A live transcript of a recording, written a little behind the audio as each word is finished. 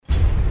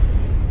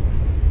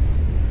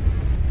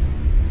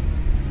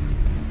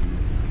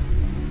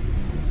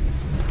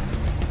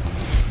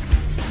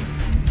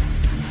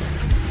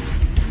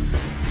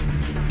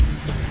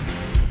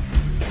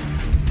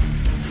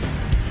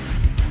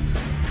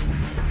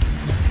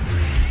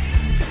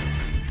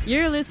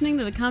You're listening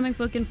to the Comic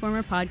Book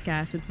Informer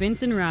podcast with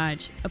Vince and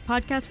Raj, a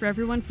podcast for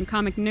everyone from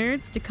comic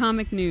nerds to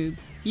comic noobs.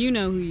 You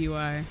know who you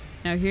are.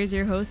 Now here's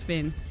your host,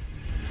 Vince.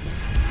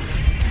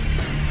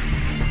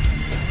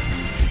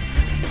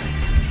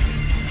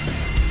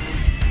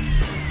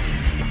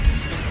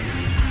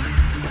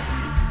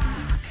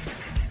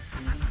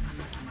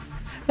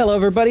 Hello,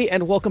 everybody,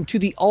 and welcome to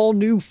the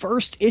all-new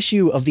first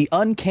issue of the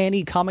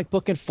Uncanny Comic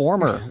Book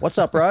Informer. What's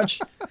up, Raj?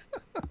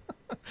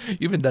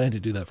 You've been dying to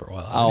do that for a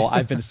while. Oh,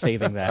 I've been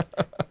saving that.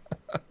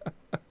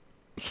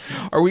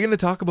 Are we going to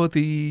talk about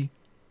the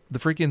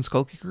freaking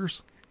Skull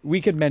Kickers? We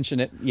could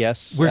mention it,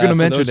 yes. We're going to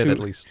mention it at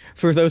least.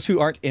 For those who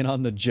aren't in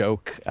on the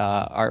joke,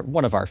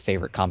 one of our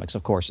favorite comics,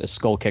 of course, is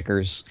Skull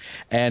Kickers.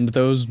 And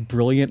those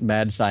brilliant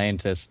mad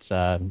scientists,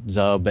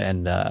 Zub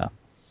and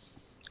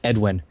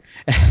Edwin,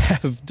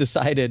 have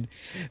decided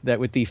that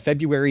with the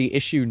February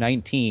issue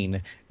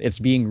 19, it's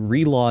being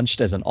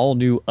relaunched as an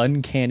all-new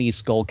Uncanny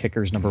Skull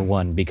Kickers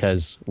 #1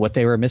 because what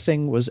they were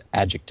missing was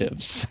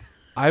adjectives.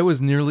 I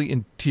was nearly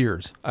in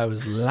tears. I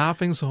was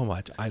laughing so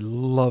much. I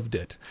loved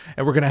it.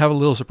 And we're going to have a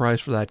little surprise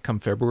for that come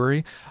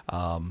February.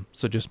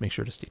 So just make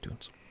sure to stay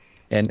tuned.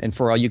 And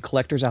for all you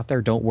collectors out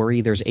there, don't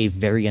worry. There's a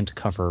variant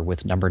cover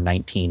with number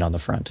 19 on the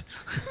front.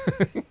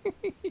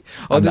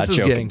 Oh, this is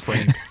getting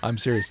framed. I'm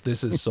serious.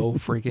 This is so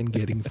freaking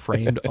getting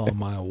framed on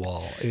my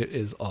wall. It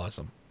is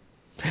awesome.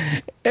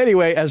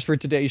 Anyway, as for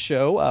today's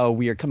show,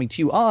 we are coming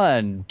to you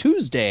on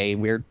Tuesday.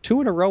 We're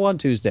 2 in a row on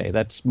Tuesday.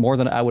 That's more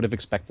than I would have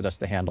expected us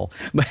to handle.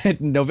 But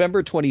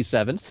November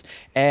 27th,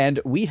 and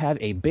we have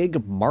a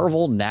big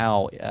Marvel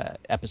Now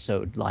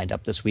episode lined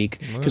up this week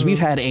because we've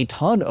had a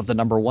ton of the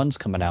 #1s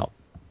coming out.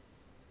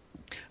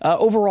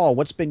 Overall,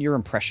 what's been your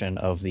impression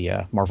of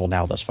the Marvel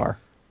Now thus far?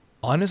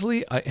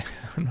 Honestly, I'm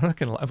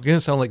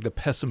gonna sound like the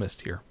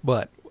pessimist here,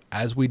 but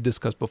as we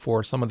discussed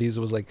before, some of these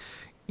it was like,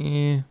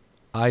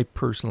 I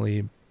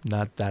personally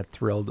not that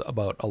thrilled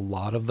about a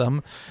lot of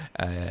them.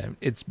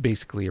 It's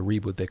basically a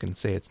reboot. They can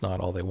say it's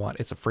not all they want.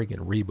 It's a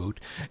freaking reboot,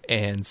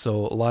 and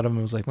so a lot of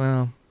them was like,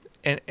 well,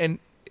 and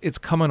it's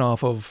coming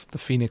off of the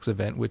Phoenix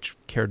event, which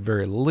cared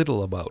very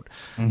little about.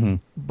 Mm-hmm.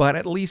 But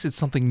at least it's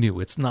something new.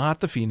 It's not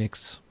the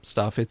Phoenix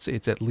stuff. It's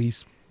at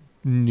least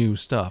new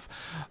stuff.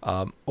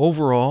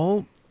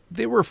 Overall,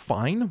 they were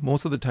fine.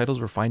 Most of the titles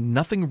were fine.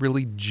 Nothing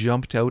really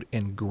jumped out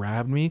and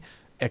grabbed me,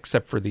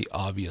 except for the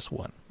obvious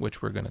one,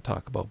 which we're going to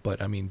talk about.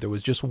 But I mean, there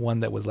was just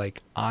one that was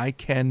like, I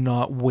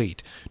cannot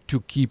wait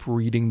to keep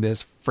reading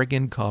this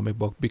friggin' comic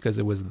book because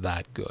it was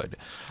that good.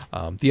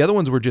 The other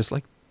ones were just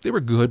like, they were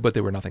good, but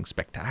they were nothing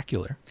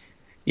spectacular.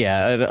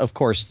 Yeah, of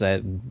course,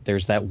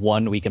 there's that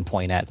one we can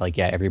point at, like,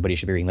 yeah, everybody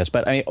should be reading this.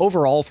 But I mean,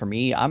 overall, for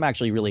me, I'm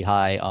actually really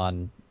high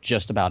on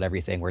just about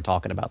everything we're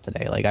talking about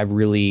today. Like, I've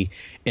really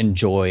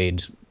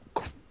enjoyed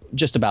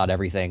just about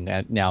everything.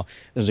 Now,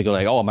 there's a go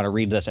like, oh, I'm going to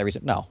read this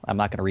no, I'm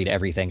not going to read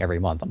everything every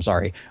month. I'm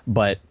sorry.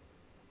 But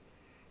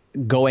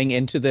going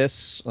into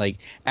this, like,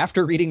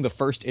 after reading the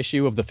first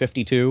issue of the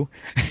 52,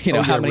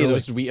 how many of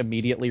those did we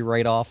immediately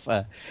write off?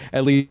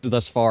 At least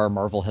thus far,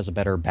 Marvel has a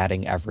better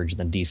batting average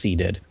than DC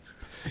did.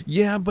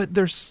 Yeah, but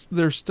they're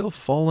still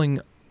falling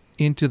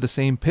into the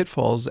same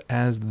pitfalls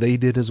as they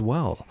did as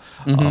well.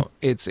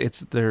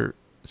 Mm-hmm.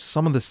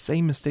 Some of the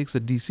same mistakes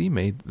that DC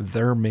made,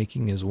 they're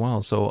making as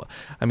well. So,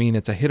 I mean,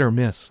 it's a hit or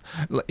miss.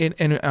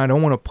 And I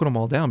don't want to put them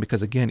all down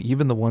because, again,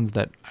 even the ones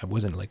that I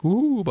wasn't like,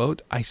 ooh,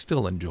 about, I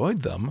still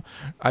enjoyed them.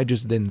 I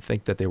just didn't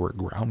think that they were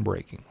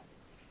groundbreaking.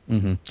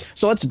 Mm-hmm.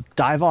 So let's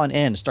dive on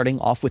in, starting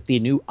off with the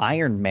new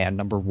Iron Man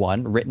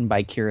 #1, written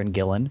by Kieran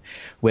Gillen,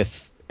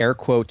 with air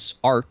quotes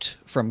art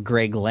from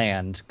Greg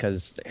Land,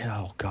 because,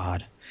 oh,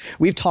 God.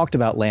 We've talked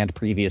about Land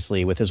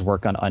previously with his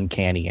work on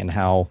Uncanny and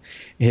how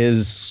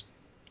his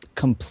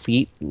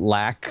complete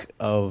lack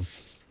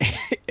of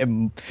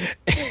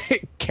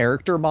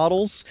character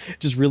models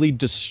just really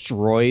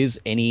destroys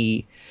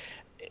any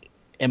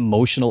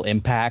emotional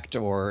impact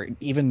or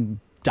even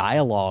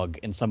dialogue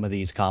in some of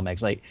these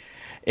comics. Like,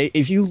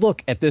 if you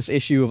look at this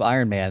issue of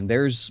Iron Man,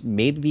 there's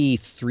maybe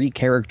 3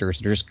 characters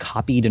that are just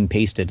copied and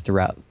pasted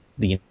throughout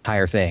the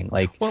entire thing.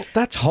 Like, well,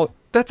 that's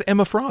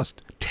Emma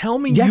Frost. Tell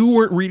me you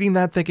weren't reading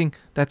that thinking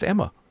that's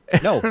Emma.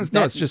 No,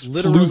 it's just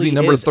literally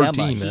number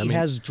 13. Emma. He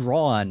has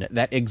drawn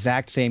that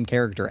exact same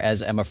character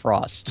as Emma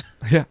Frost.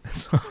 Yeah.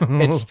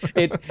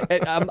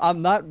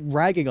 I'm not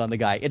ragging on the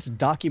guy. It's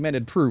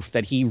documented proof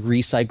that he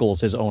recycles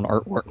his own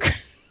artwork.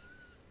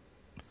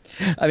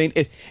 I mean,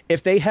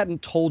 if they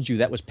hadn't told you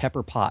that was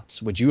Pepper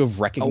Potts, would you have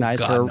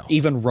recognized her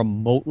even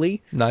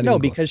remotely? No,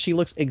 because she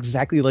looks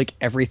exactly like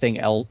everything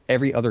else,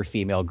 every other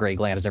female Greg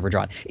Land has ever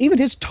drawn. Even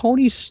his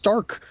Tony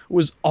Stark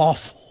was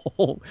awful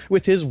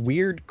with his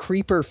weird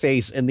creeper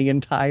face in the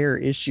entire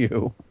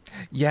issue.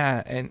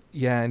 Yeah,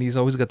 and he's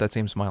always got that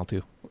same smile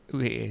too.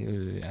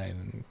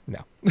 No.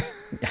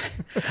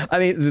 I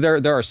mean,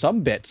 there are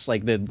some bits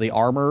like the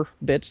armor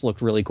bits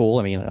looked really cool.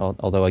 I mean,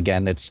 although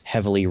again, it's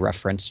heavily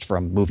referenced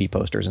from movie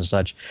posters and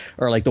such,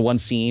 or like the one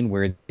scene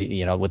where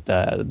with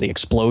the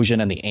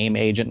explosion and the aim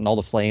agent and all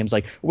the flames.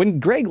 Like when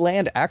Greg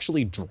Land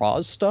actually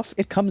draws stuff,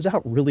 it comes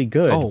out really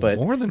good. Oh, but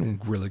more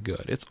than really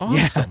good. It's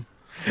awesome.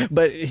 Yeah,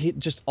 but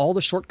just all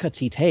the shortcuts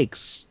he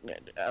takes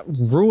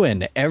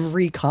ruin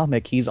every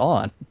comic he's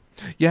on.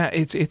 Yeah,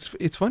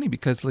 it's funny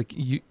because like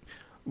you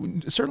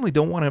certainly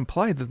don't want to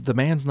imply that the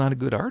man's not a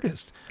good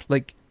artist.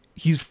 Like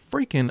he's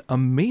freaking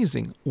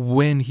amazing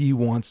when he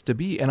wants to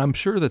be, and I'm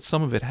sure that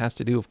some of it has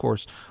to do, of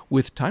course,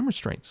 with time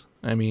restraints.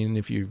 I mean,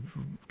 if you're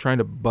trying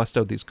to bust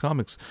out these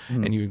comics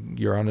and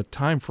you're on a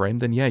time frame,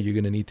 then yeah, you're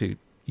going to need to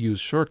use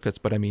shortcuts.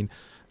 But I mean,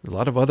 a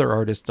lot of other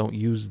artists don't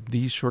use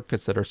these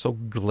shortcuts that are so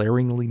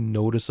glaringly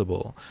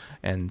noticeable.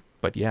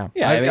 But yeah,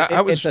 I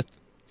was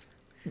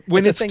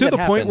when it's to the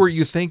point where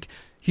you think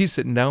he's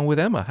sitting down with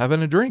Emma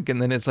having a drink, and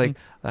then it's like,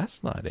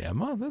 that's not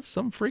Emma, that's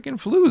some freaking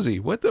floozy.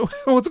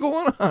 What's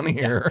going on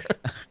here?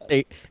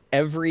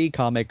 Every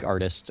comic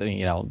artist,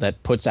 that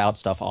puts out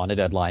stuff on a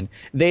deadline,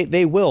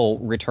 they will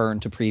return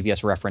to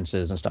previous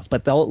references and stuff,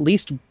 but they'll at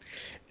least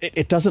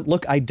it doesn't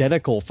look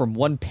identical from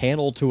one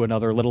panel to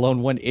another, let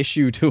alone one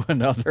issue to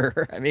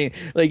another. I mean,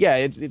 like,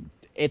 yeah,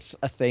 it's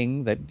a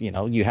thing that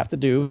you have to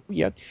do.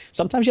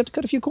 Sometimes you have to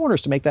cut a few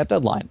corners to make that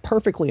deadline.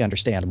 Perfectly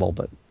understandable,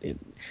 but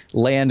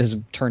Land has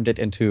turned it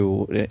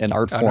into an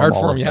art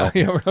form.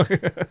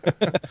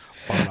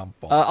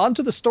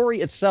 Onto the story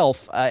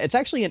itself. It's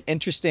actually an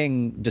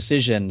interesting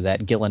decision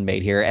that Gillen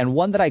made here, and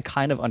one that I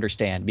kind of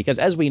understand, because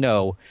as we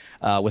know,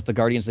 with the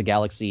Guardians of the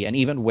Galaxy, and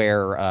even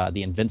where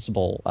the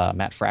Invincible,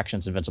 Matt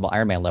Fraction's Invincible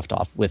Iron Man left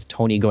off, with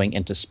Tony going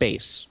into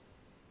space.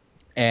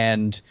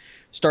 And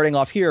starting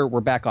off here,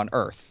 we're back on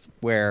Earth,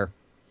 where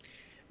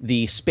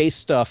the space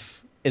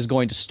stuff is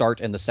going to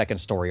start in the second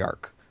story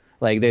arc.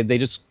 Like they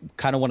just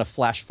kind of want to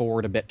flash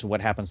forward a bit to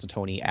what happens to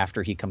Tony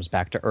after he comes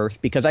back to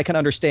Earth, because I can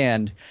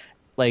understand,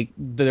 like,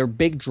 their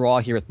big draw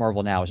here with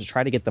Marvel now is to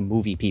try to get the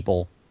movie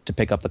people to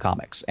pick up the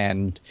comics.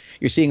 And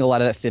you're seeing a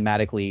lot of that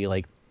thematically.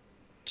 Like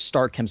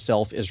Stark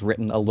himself is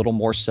written a little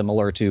more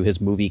similar to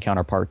his movie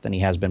counterpart than he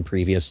has been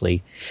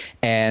previously.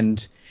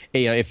 And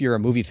if you're a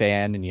movie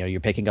fan and you're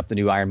picking up the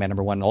new Iron Man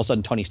 #1 and all of a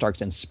sudden Tony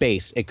Stark's in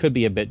space, it could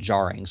be a bit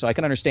jarring. So I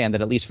can understand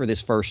that at least for this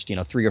first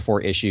 3 or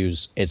 4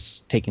 issues,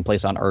 it's taking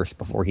place on Earth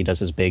before he does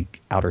his big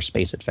outer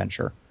space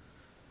adventure.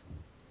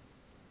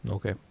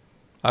 Okay,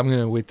 I'm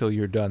gonna wait till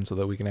you're done so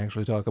that we can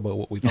actually talk about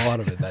what we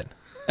thought of it then.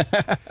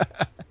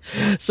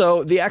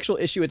 So the actual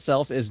issue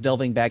itself is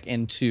delving back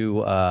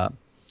into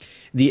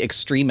the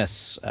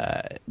Extremis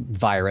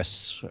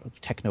virus,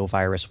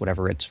 technovirus,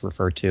 whatever it's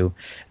referred to,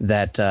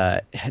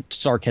 that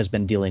Stark has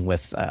been dealing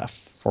with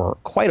for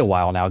quite a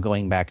while now,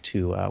 going back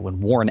to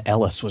when Warren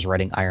Ellis was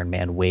writing Iron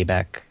Man way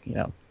back,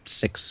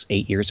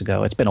 6-8 years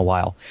ago. It's been a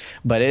while.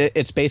 But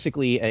it's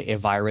basically a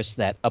virus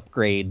that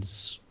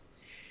upgrades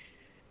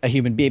a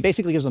human being. It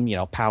basically gives them,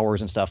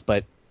 powers and stuff,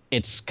 but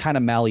it's kind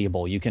of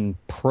malleable. You can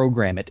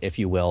program it, if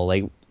you will.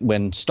 Like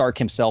when Stark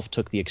himself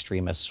took the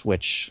Extremis,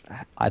 which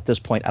at this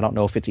point, I don't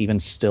know if it's even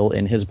still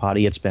in his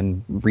body. It's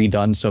been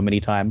redone so many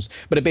times,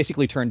 but it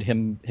basically turned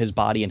his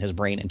body and his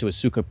brain into a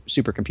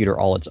supercomputer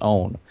all its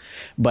own.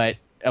 But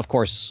of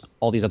course,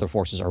 all these other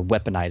forces are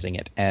weaponizing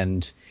it,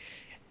 and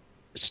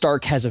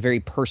Stark has a very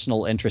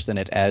personal interest in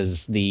it,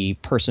 as the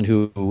person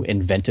who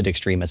invented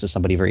Extremis is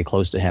somebody very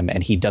close to him,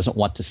 and he doesn't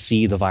want to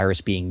see the virus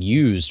being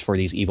used for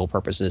these evil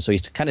purposes. So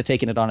he's kind of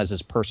taken it on as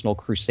his personal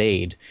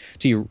crusade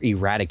to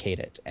eradicate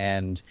it.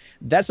 And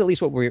that's at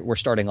least what we're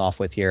starting off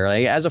with here.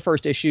 Like, as a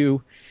first issue,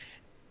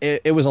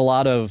 it was a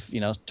lot of,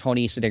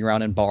 Tony sitting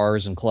around in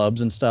bars and clubs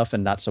and stuff,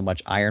 and not so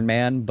much Iron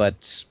Man,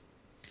 but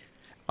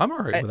I'm all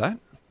right with that.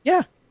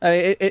 Yeah.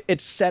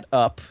 It set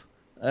up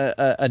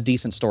a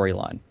decent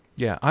storyline.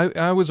 Yeah,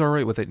 I was all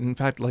right with it. In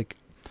fact, like,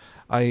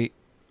 I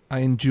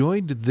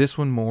enjoyed this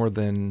one more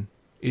than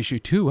issue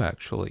 2,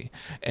 actually.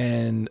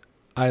 And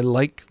I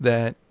like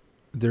that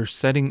they're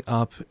setting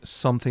up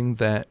something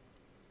that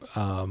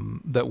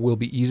that will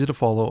be easy to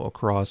follow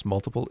across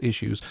multiple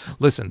issues.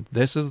 Listen,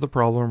 this is the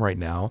problem right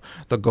now.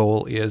 The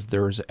goal is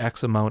there's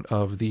X amount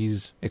of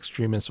these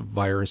Extremis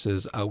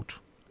viruses out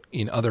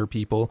in other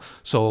people.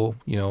 So,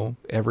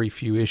 every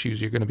few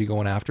issues you're going to be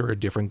going after a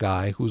different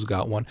guy who's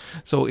got one.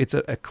 So it's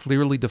a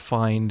clearly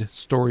defined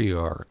story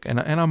arc. And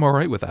I'm all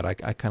right with that. I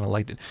kind of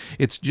liked it.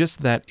 It's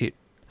just that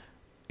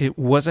it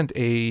wasn't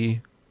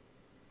a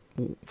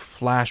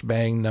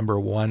flashbang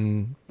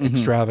 #1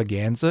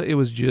 extravaganza. It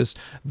was just,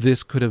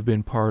 this could have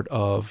been part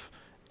of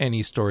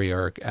any story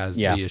arc as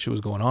the issue was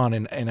going on.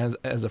 And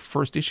as a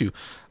first issue,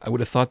 I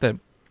would have thought that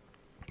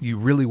you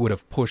really would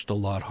have pushed a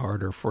lot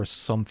harder for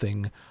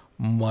something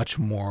much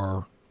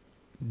more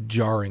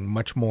jarring,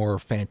 much more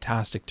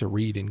fantastic to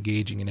read,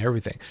 engaging and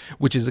everything,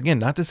 which is, again,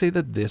 not to say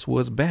that this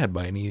was bad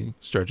by any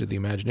stretch of the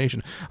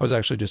imagination. I was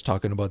actually just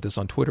talking about this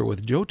on Twitter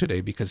with Joe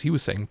today, because he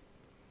was saying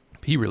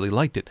he really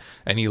liked it,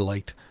 and he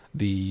liked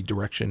the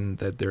direction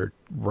that they're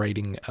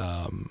writing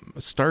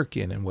Stark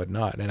in and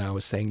whatnot. And I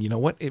was saying, you know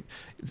what,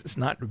 it's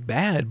not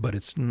bad, but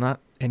it's not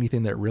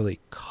anything that really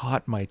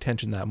caught my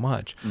attention that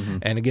much.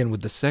 And again,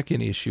 with the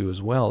second issue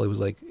as well, it was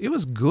like, it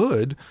was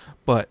good,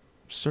 but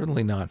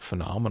certainly not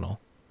phenomenal.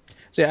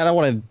 See, I don't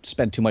want to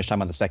spend too much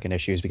time on the second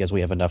issues because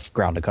we have enough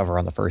ground to cover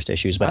on the first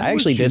issues, but I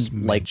actually did like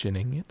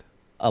mentioning it.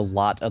 A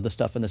lot of the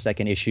stuff in the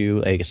second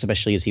issue, like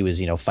especially as he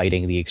was,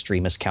 fighting the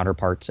extremist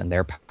counterparts and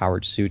their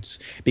powered suits,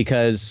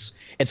 because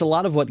it's a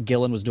lot of what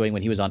Gillen was doing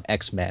when he was on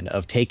X-Men,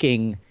 of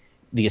taking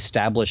the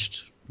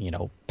established,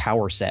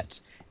 power set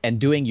and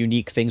doing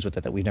unique things with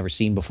it that we've never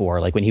seen before.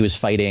 Like when he was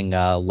fighting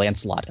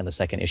Lancelot in the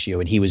second issue,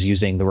 and he was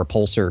using the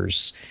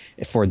repulsors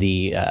for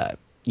the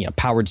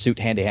powered suit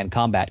hand-to-hand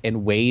combat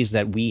in ways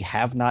that we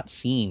have not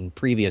seen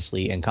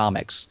previously in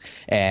comics,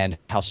 and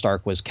how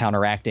Stark was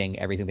counteracting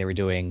everything they were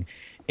doing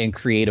in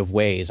creative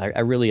ways. I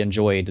really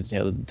enjoyed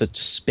the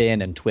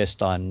spin and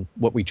twist on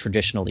what we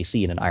traditionally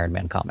see in an Iron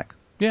Man comic.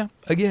 Yeah,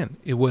 again,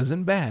 it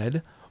wasn't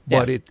bad,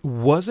 but it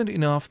wasn't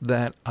enough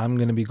that I'm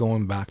going to be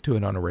going back to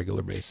it on a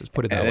regular basis.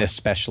 Put it that way.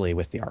 Especially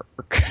with the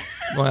artwork.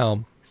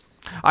 Well,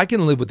 I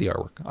can live with the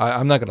artwork.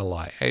 I'm not going to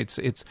lie.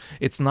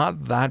 It's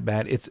not that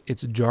bad.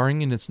 It's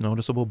jarring and it's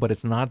noticeable, but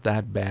it's not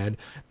that bad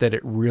that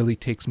it really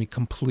takes me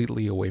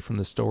completely away from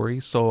the story.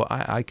 So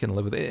I can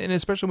live with it. And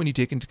especially when you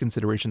take into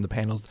consideration the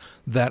panels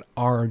that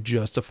are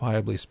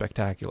justifiably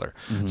spectacular.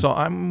 So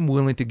I'm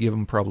willing to give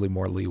them probably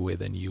more leeway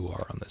than you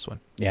are on this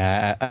one.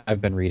 Yeah, I've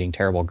been reading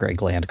terrible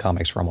Greg Land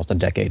comics for almost a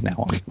decade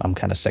now. I'm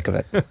kind of sick of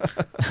it.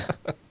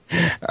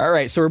 All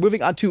right, so we're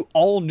moving on to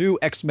all new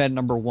X-Men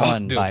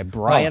 #1 by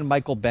Brian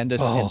Michael Bendis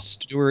and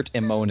Stuart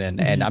Immonen,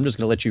 and I'm just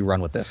going to let you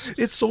run with this.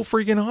 It's so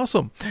freaking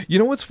awesome. You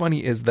know what's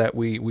funny is that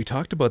we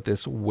talked about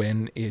this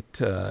when it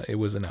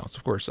was announced.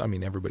 Of course, I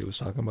mean everybody was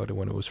talking about it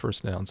when it was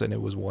first announced, and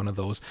it was one of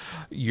those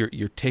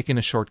you're taking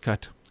a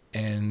shortcut,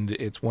 and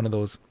it's one of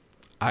those.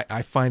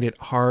 I find it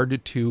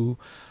hard to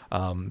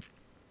want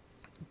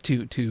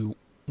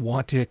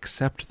to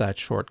accept that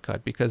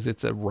shortcut because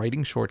it's a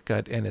writing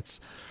shortcut, and it's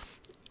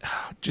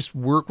just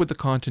work with the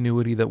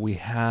continuity that we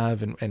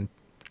have, and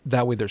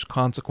that way there's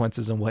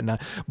consequences and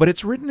whatnot. But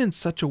it's written in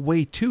such a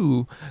way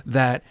too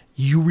that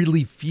you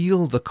really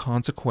feel the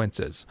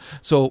consequences.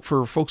 So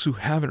for folks who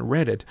haven't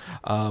read it,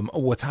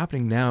 what's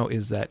happening now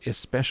is that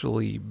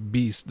especially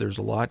Beast, there's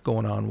a lot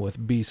going on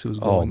with Beast, who's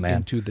going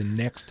into the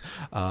next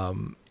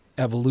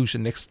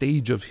evolution, next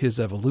stage of his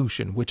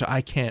evolution, which I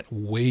can't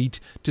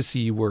wait to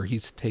see where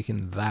he's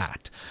taken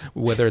that.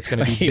 Whether it's going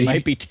to be he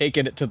might be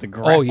taking it to the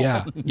ground. Oh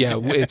yeah.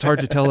 It's hard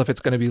to tell if it's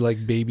going to be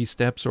like baby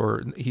steps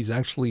or he's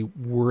actually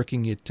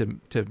working it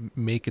to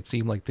make it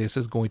seem like this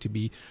is going to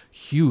be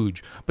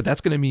huge. But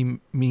that's going to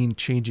mean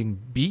changing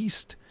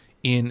Beast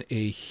in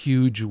a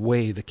huge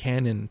way, the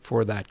canon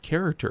for that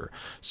character.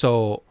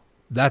 So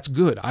that's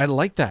good. I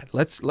like that.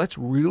 Let's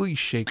really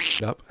shake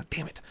it up.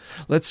 Damn it.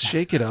 Let's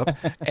shake it up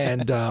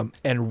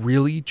and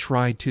really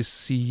try to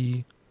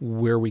see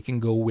where we can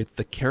go with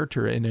the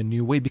character in a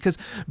new way, because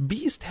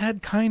Beast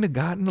had kind of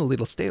gotten a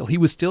little stale. He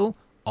was still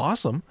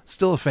awesome,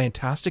 still a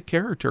fantastic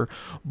character,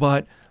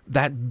 but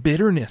that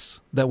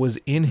bitterness that was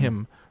in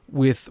him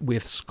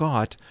with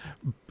Scott,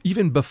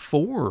 even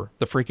before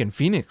the freaking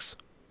Phoenix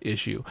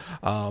issue,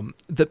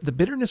 the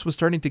bitterness was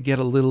starting to get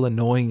a little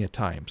annoying at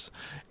times,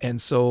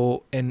 and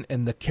so and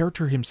the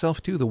character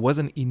himself too, there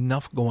wasn't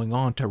enough going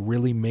on to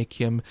really make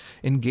him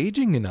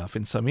engaging enough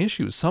in some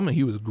issues. Some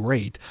he was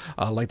great,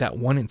 like that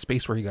one in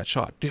space where he got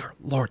shot. Dear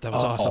Lord, that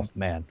was awesome.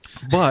 Man.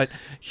 But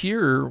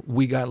here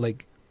we got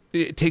like,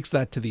 it takes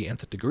that to the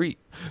nth degree.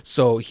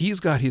 So he's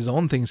got his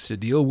own things to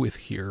deal with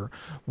here,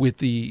 with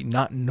the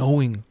not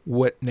knowing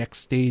what next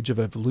stage of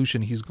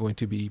evolution he's going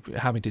to be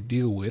having to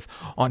deal with.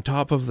 On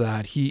top of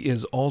that,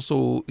 he's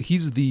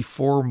the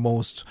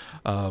foremost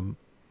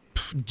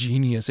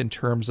genius in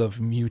terms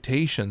of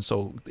mutation.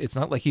 So it's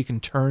not like he can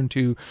turn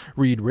to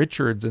Reed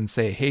Richards and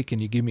say, hey, can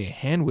you give me a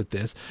hand with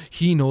this?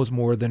 He knows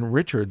more than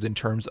Richards in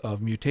terms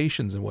of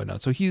mutations and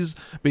whatnot. So he's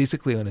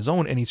basically on his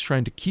own, and he's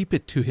trying to keep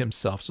it to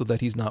himself so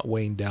that he's not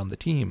weighing down the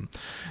team.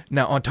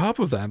 Now, on top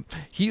of that,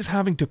 he's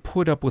having to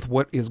put up with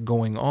what is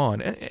going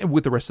on, and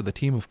with the rest of the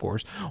team, of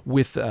course,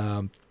 with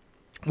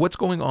what's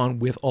going on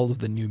with all of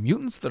the New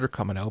Mutants that are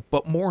coming out,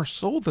 but more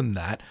so than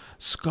that,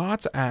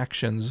 Scott's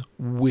actions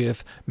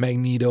with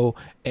Magneto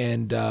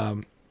and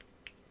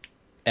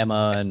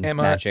Emma and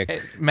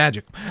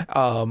Magic.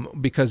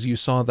 Because you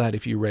saw that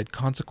if you read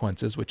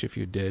Consequences, which if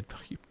you did,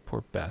 you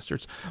poor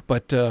bastards,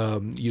 but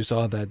you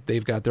saw that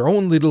they've got their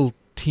own little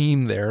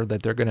team there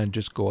that they're going to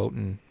just go out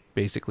and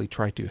basically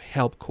try to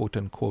help quote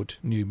unquote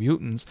New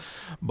Mutants,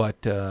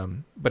 but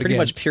pretty again,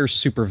 much pure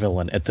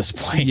supervillain at this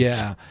point.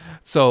 Yeah.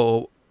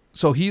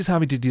 So he's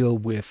having to deal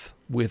with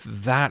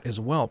that as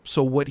well.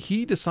 So what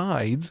he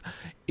decides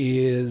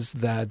is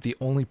that the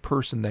only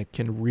person that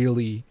can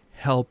really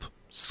help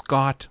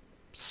Scott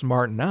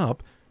smarten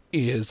up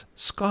is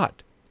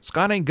Scott.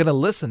 Scott ain't going to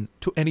listen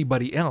to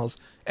anybody else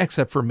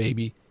except for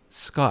maybe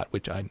Scott,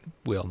 which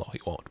we all know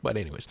he won't. But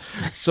anyways,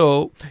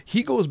 so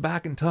he goes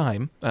back in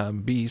time,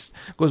 Beast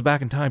goes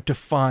back in time to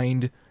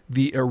find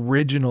the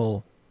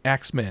original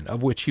X-Men,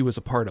 of which he was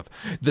a part of.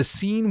 The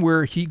scene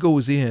where he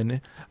goes to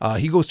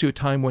a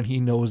time when he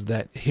knows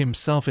that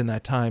himself in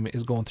that time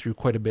is going through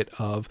quite a bit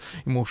of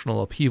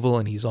emotional upheaval,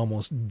 and he's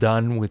almost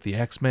done with the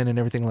X-Men and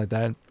everything like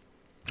that.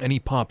 And he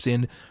pops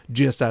in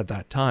just at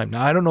that time.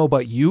 Now, I don't know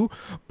about you,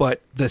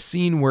 but the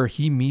scene where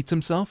he meets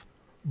himself,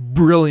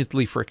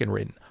 brilliantly freaking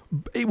written.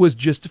 It was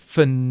just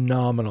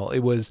phenomenal.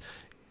 It was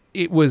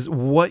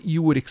what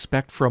you would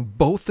expect from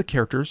both the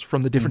characters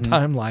from the different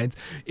timelines.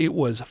 It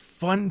was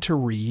fun to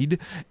read,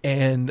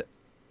 and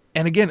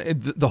again,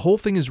 the whole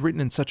thing is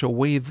written in such a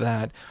way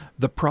that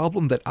the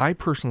problem that I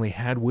personally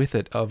had with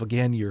it of,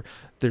 again,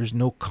 there's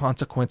no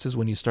consequences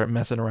when you start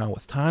messing around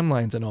with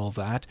timelines and all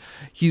that.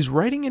 He's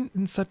writing it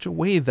in such a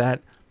way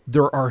that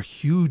there are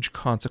huge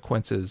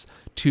consequences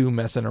to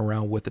messing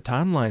around with the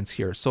timelines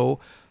here. So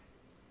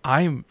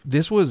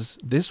this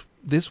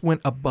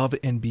went above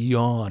and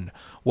beyond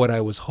what I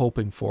was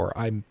hoping for.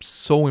 I'm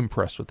so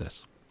impressed with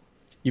this.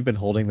 You've been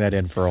holding that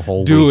in for a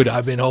whole Dude, week.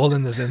 I've been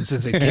holding this in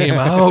since it came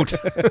out.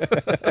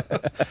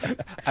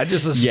 I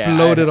just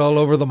exploded all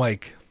over the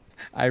mic.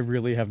 I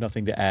really have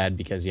nothing to add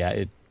because,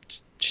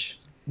 it's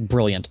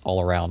brilliant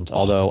all around.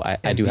 Although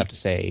I do have to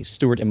say,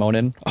 Stuart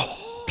Immonen,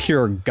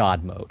 pure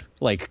God mode.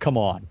 Like, come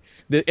on.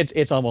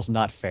 It's almost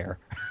not fair.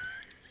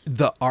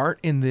 The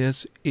art in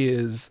this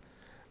is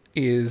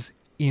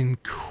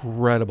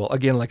incredible.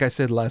 Again, like I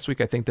said last week,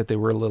 I think that they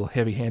were a little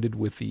heavy-handed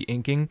with the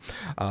inking.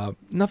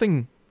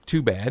 Nothing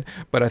too bad,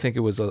 but I think it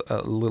was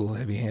a little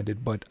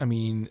heavy-handed. But I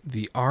mean,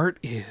 the art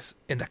is,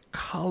 and the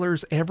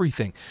colors,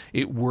 everything,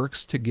 it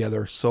works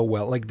together so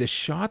well. Like the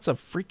shots of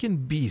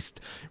freaking Beast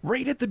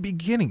right at the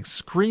beginning,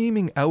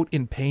 screaming out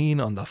in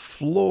pain on the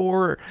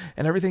floor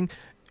and everything,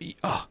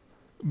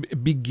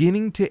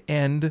 beginning to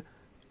end,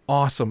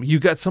 awesome. You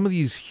got some of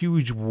these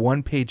huge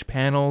one-page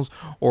panels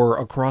or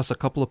across a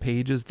couple of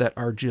pages that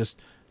are just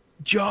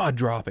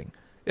jaw-dropping.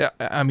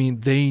 I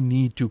mean, they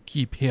need to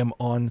keep him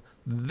on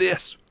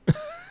this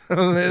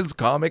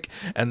comic,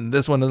 and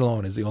this one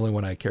alone is the only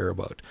one I care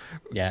about.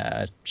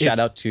 Yeah, shout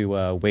out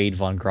to Wade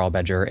von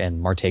Grawbadger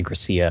and Marte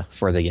Gracia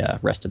for the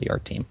rest of the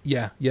art team.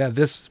 Yeah,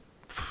 this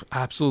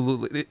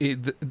absolutely,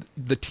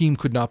 the team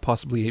could not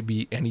possibly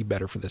be any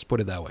better for this, put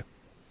it that way.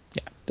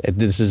 Yeah,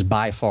 this is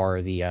by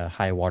far the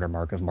high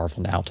watermark of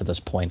Marvel now to this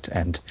point,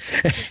 and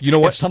you know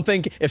what?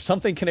 if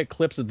something can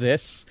eclipse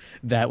this,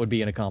 that would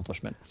be an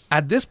accomplishment.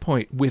 At this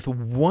point, with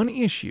one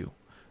issue,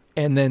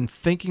 and then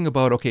thinking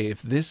about, okay,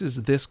 if this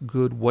is this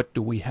good, what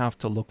do we have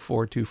to look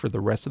forward to for the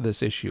rest of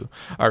this issue,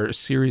 or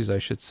series, I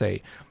should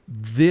say?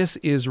 This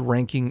is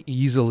ranking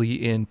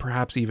easily in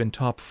perhaps even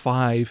top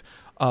 5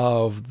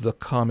 of the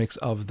comics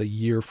of the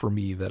year for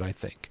me. That I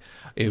think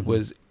it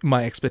was,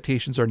 my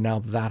expectations are now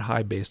that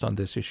high based on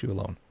this issue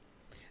alone.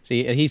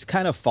 See, he's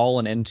kind of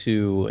fallen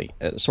into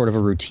sort of a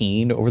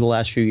routine over the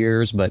last few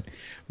years, but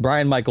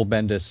Brian Michael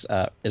Bendis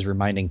is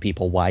reminding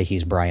people why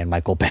he's Brian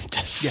Michael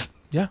Bendis.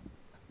 Yeah.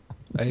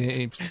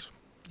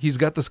 He's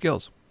got the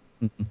skills.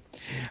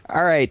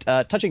 All right.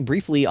 Touching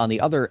briefly on the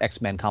other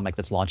X-Men comic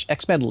that's launched,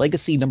 X-Men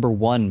Legacy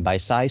 #1 by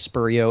Cy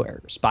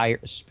Spurrier.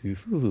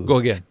 Go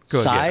again.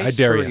 Cy I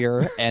dare you.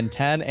 Spurrier and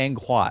Tan Eng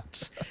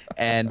Huat.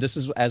 And this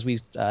is, as we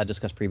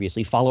discussed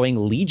previously,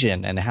 following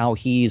Legion and how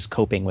he's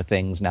coping with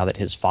things now that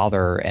his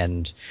father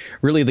and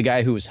really the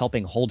guy who was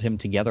helping hold him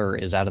together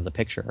is out of the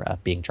picture,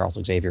 being Charles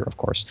Xavier, of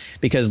course.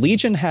 Because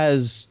Legion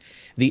has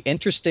the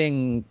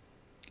interesting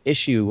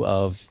issue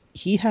of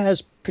he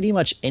has pretty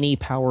much any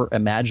power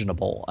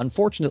imaginable.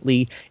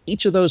 Unfortunately,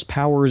 each of those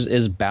powers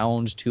is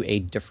bound to a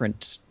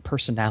different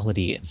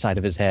personality inside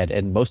of his head,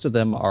 and most of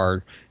them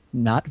are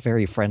not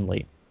very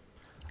friendly.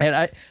 And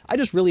I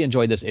just really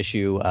enjoyed this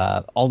issue.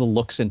 All the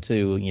looks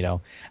into,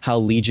 how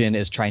Legion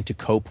is trying to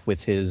cope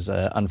with his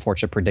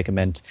unfortunate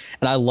predicament.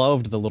 And I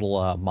loved the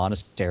little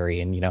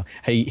monastery and,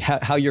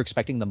 how you're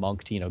expecting the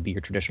monk to, be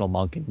your traditional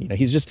monk. And,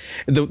 he's just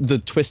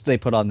the twist they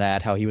put on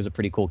that, how he was a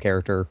pretty cool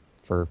character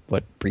for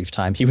what brief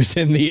time he was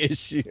in the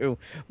issue.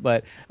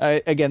 But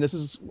again, this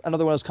is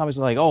another one of those comics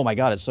that's like, oh my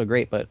God, it's so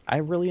great. But I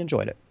really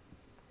enjoyed it.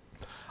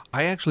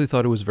 I actually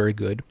thought it was very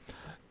good.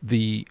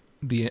 The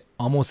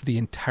almost the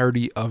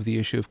entirety of the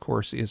issue, of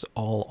course, is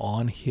all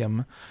on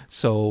him,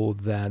 so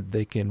that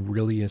they can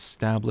really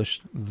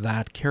establish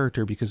that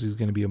character because he's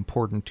going to be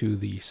important to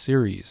the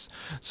series.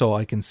 So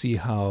I can see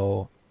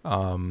how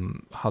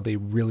they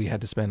really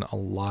had to spend a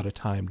lot of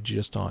time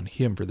just on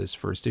him for this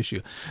first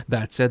issue.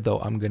 That said, though,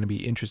 I'm going to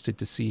be interested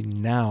to see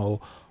now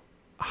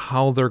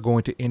how they're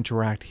going to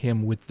interact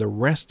him with the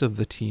rest of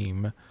the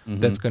team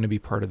that's going to be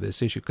part of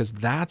this issue, because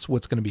that's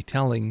what's going to be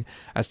telling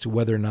as to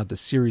whether or not the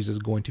series is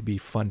going to be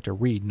fun to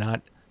read.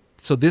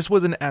 So this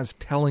wasn't as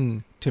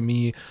telling to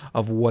me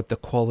of what the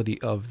quality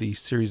of the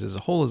series as a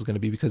whole is going to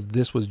be, because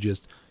this was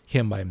just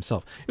him by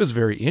himself. It was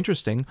very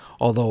interesting,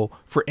 although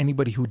for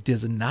anybody who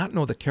does not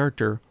know the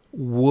character,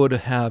 would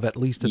have, at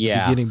least at the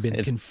beginning,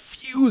 been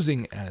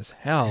confusing as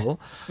hell.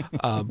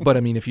 But I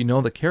mean, if you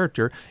know the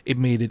character, it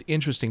made it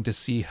interesting to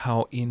see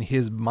how in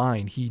his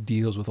mind he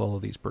deals with all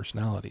of these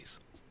personalities.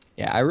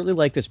 Yeah, I really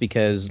like this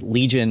because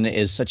Legion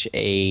is such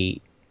a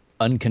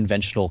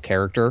unconventional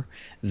character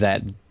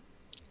that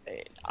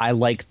I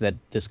like that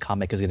this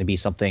comic is going to be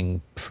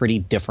something pretty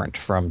different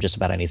from just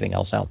about anything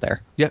else out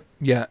there.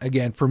 Yeah.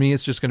 Again, for me,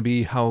 it's just going to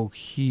be how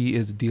he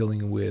is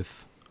dealing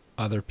with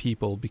other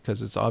people,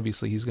 because it's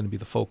obviously he's going to be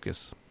the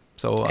focus.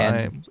 So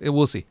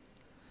we'll see.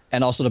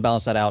 And also to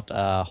balance that out,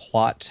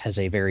 Huat has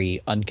a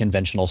very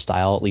unconventional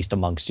style, at least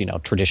amongst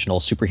traditional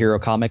superhero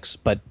comics,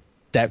 but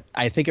that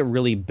I think it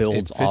really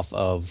builds off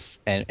of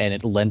and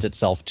it lends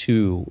itself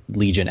to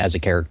Legion as a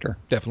character.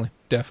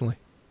 Definitely.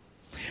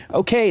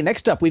 Okay,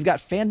 next up, we've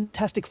got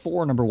Fantastic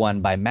Four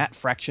 #1 by Matt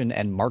Fraction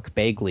and Mark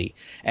Bagley.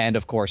 And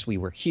of course, we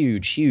were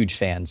huge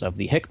fans of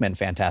the Hickman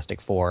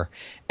Fantastic Four.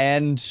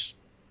 And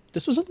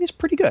this was at least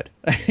pretty good.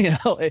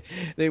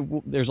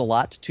 There's a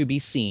lot to be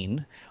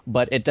seen,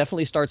 but it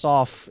definitely starts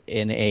off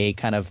in a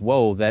kind of,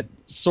 that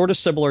sort of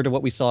similar to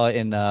what we saw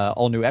in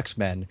All New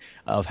X-Men,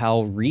 of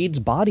how Reed's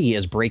body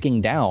is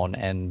breaking down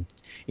and,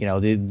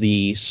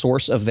 the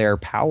source of their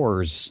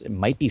powers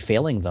might be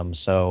failing them.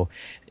 So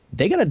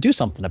they got to do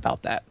something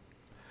about that.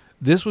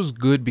 This was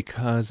good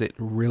because it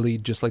really,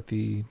 just like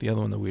the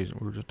other one that we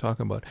were just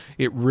talking about,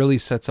 it really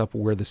sets up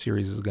where the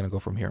series is going to go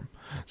from here.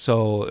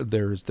 So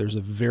there's a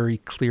very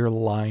clear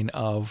line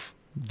of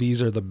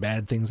these are the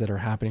bad things that are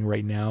happening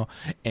right now,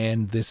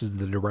 and this is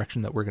the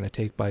direction that we're going to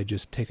take by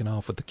just taking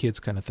off with the kids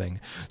kind of thing.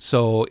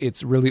 So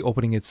it's really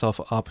opening itself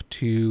up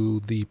to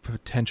the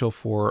potential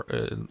for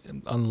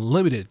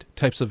unlimited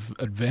types of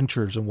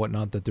adventures and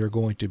whatnot that they're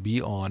going to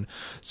be on.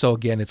 So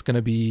again, it's going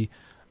to be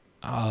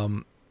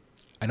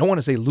I don't want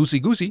to say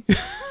loosey-goosey,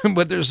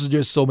 but there's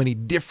just so many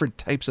different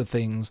types of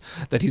things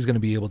that he's going to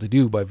be able to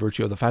do by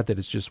virtue of the fact that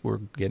it's just we're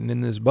getting in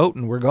this boat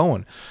and we're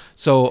going.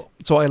 So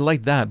I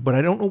like that, but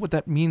I don't know what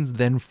that means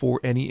then for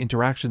any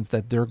interactions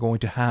that they're going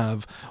to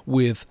have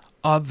with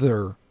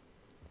other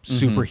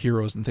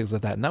superheroes and things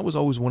like that. And that was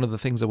always one of the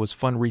things that was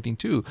fun reading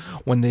too,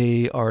 when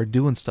they are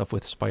doing stuff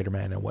with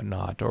Spider-Man and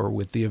whatnot, or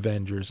with the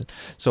Avengers.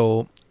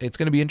 So it's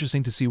going to be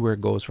interesting to see where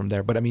it goes from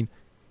there. But I mean,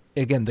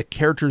 again, the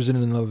characters in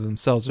and of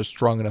themselves are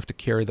strong enough to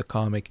carry the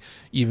comic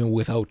even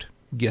without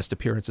guest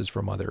appearances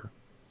from other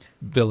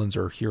villains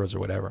or heroes or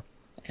whatever.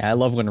 I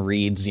love when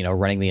Reed's,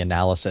 running the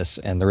analysis,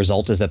 and the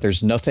result is that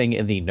there's nothing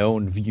in the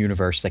known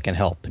universe that can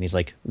help. And he's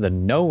like, the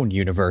known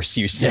universe,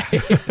 you say?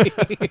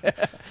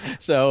 Yeah.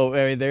 So,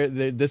 I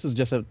mean, this is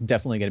just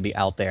definitely going to be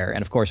out there.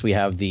 And of course, we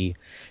have the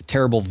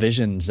terrible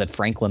visions that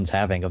Franklin's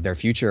having of their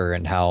future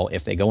and how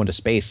if they go into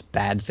space,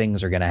 bad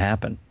things are going to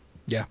happen.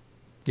 Yeah.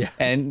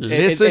 And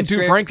listen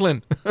to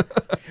Franklin.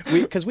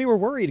 Because we were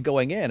worried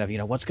going in of,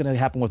 what's going to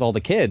happen with all the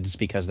kids,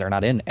 because they're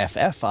not in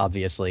FF,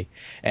 obviously.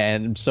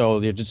 And so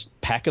they're just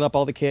packing up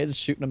all the kids,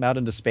 shooting them out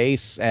into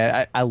space.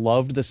 And I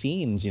loved the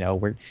scenes,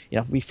 where,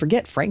 we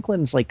forget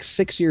Franklin's like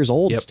 6 years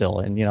old still.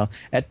 And,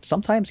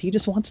 sometimes he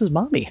just wants his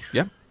mommy.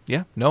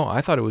 Yeah. No,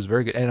 I thought it was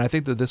very good. And I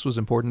think that this was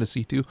important to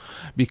see too,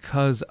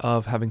 because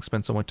of having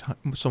spent so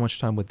much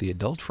time with the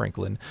adult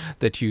Franklin,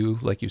 that you,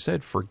 like you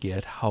said,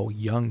 forget how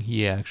young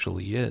he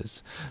actually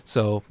is.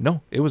 So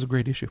no, it was a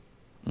great issue.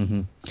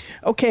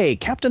 Okay,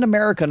 Captain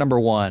America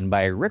 #1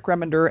 by Rick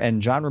Remender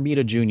and John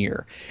Romita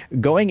Jr.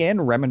 Going in,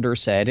 Remender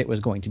said it was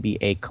going to be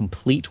a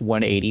complete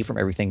 180 from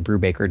everything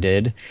Brubaker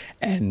did,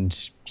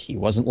 and he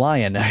wasn't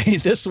lying.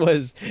 This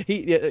was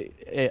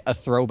a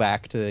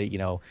throwback to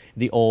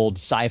the old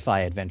sci-fi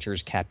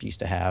adventures Cap used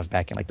to have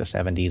back in like the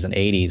 70s and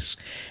 80s,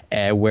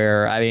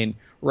 where I mean,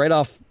 right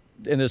off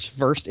in this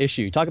first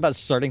issue, talk about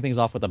starting things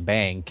off with a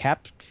bang.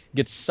 Cap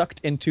gets sucked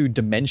into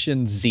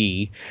Dimension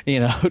Z,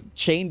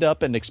 chained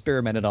up and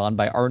experimented on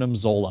by Arnim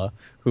Zola,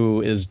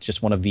 who is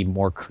just one of the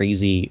more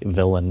crazy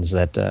villains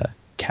that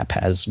Cap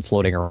has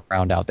floating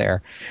around out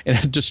there, and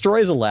it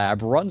destroys a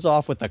lab, runs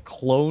off with a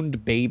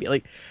cloned baby.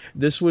 Like,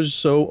 this was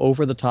so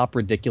over the top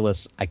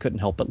ridiculous. I couldn't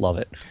help but love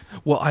it.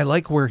 Well, I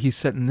like where he's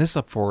setting this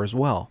up for as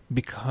well,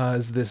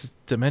 because this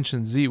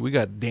Dimension Z, we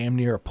got damn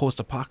near a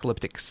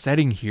post-apocalyptic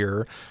setting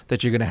here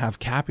that you're going to have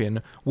Cap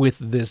in with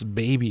this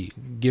baby,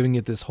 giving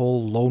it this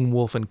whole lone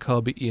wolf and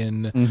cub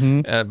in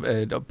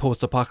a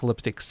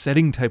post-apocalyptic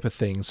setting type of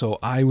thing. So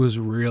I was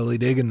really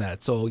digging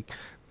that. So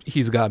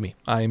he's got me.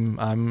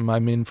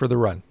 I'm in for the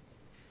run.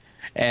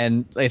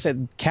 And like I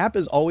said, Cap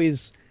is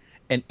always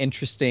an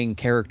interesting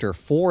character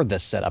for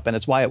this setup, and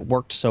it's why it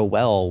worked so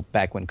well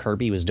back when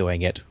Kirby was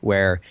doing it,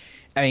 where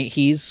I mean,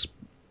 he's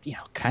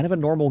kind of a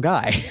normal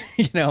guy.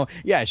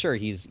 Yeah, sure,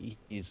 he's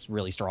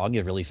really strong,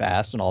 he's really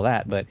fast and all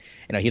that, but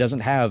he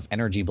doesn't have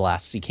energy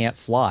blasts, he can't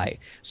fly.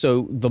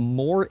 So the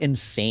more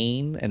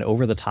insane and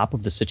over the top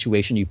of the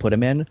situation you put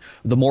him in,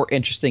 the more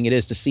interesting it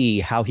is to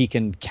see how he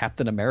can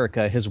Captain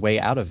America his way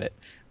out of it.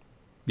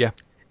 Yeah.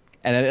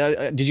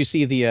 And did you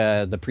see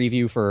the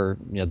preview for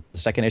the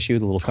second issue,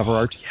 the little cover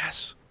art?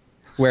 Yes.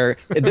 where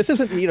this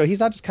isn't, he's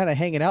not just kind of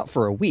hanging out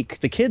for a week.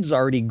 The kid's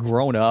already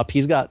grown up.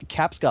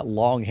 Cap's got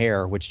long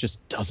hair, which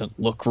just doesn't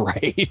look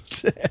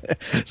right.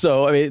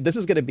 So, I mean, this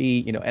is going to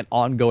be, an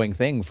ongoing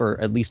thing for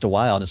at least a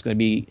while. And it's going to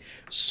be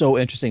so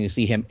interesting to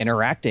see him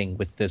interacting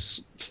with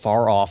this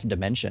far off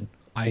dimension.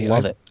 I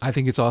love it. I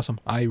think it's awesome.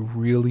 I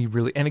really,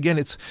 really, and again,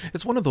 it's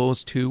one of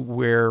those too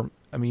where,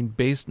 I mean,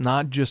 based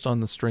not just on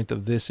the strength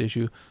of this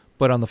issue,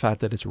 but on the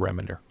fact that it's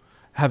Remender.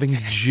 Having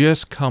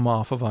just come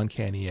off of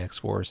Uncanny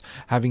X-Force,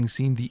 having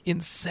seen the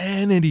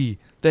insanity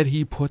that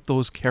he put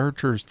those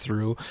characters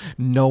through,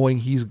 knowing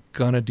he's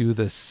going to do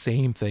the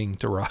same thing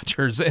to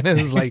Rogers. And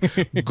it's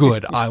like,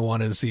 good, I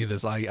want to see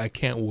this. I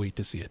can't wait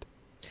to see it.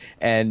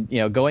 And,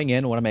 going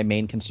in, one of my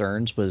main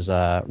concerns was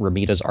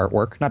Romita's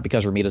artwork. Not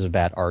because Romita's a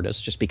bad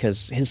artist, just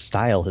because his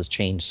style has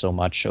changed so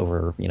much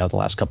over, the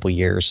last couple of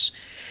years.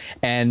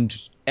 And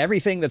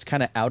everything that's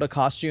kind of out of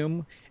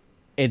costume,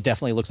 it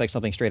definitely looks like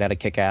something straight out of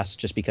Kick-Ass,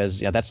 just because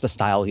that's the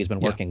style he's been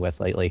working with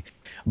lately.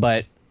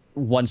 But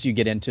once you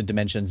get into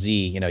Dimension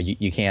Z,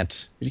 you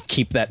can't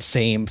keep that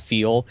same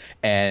feel.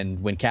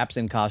 And when Cap's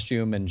in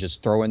costume and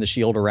just throwing the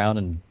shield around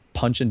and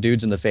punching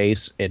dudes in the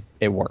face,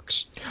 it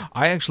works.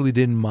 I actually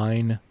didn't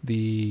mind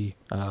the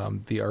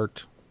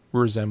art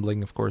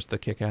resembling, of course, the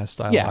Kick-Ass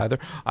style either.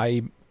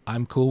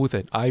 I'm cool with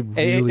it.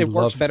 It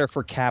works better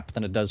for Cap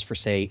than it does for,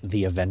 say,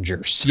 the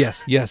Avengers.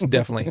 Yes,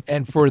 definitely.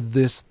 And for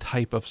this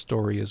type of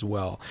story as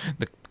well.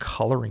 The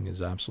coloring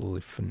is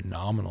absolutely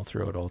phenomenal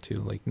throughout all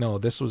too.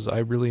 I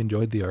really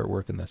enjoyed the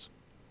artwork in this.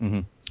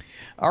 Mm-hmm.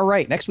 All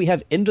right, next we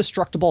have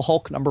Indestructible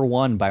Hulk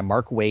 #1 by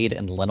Mark Waid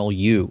and Leinil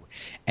Yu.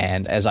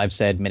 And as I've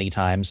said many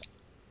times,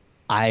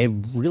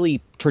 I'm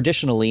really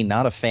traditionally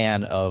not a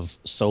fan of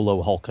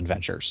solo Hulk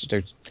adventures.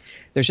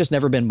 There's just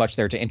never been much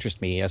there to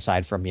interest me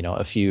aside from,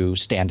 a few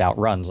standout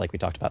runs like we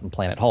talked about in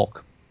Planet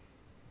Hulk.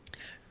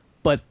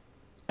 But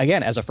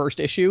again, as a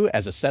first issue,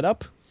 as a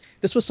setup,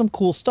 this was some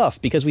cool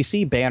stuff because we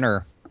see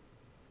Banner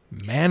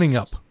manning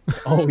up.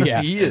 Oh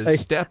yeah, he is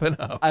stepping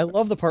up. I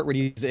love the part where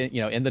he's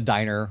in the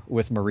diner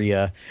with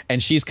Maria,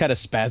 and she's kind of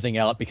spazzing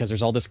out because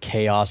there's all this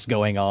chaos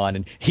going on,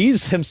 and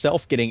he's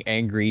himself getting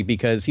angry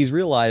because he's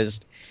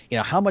realized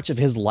how much of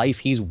his life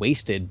he's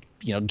wasted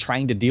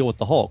trying to deal with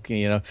the Hulk,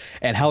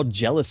 and how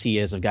jealous he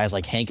is of guys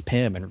like Hank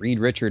Pym and Reed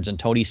Richards and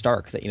Tony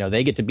Stark, that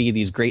they get to be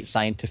these great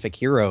scientific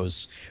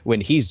heroes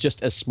when he's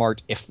just as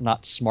smart, if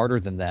not smarter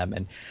than them,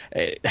 and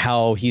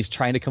how he's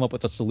trying to come up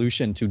with a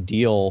solution to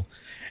deal.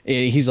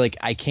 He's like,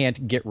 I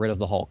can't get rid of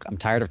the Hulk. I'm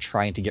tired of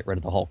trying to get rid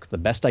of the Hulk. The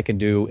best I can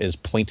do is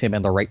point him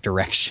in the right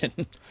direction.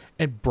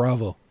 And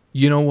bravo.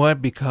 You know what?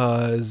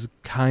 Because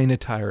kind of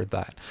tired of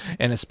that.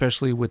 And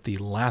especially with the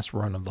last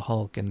run of the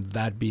Hulk and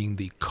that being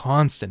the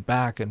constant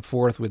back and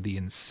forth with the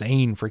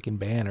insane freaking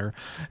Banner,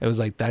 it was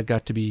like that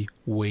got to be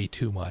way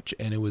too much.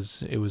 And it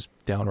was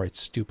downright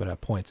stupid at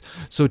points.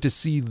 So to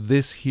see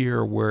this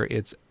here where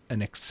it's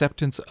an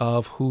acceptance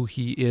of who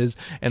he is,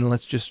 and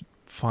let's just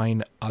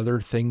find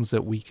other things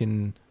that we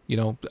can,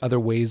 other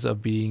ways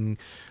of being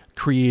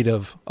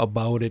creative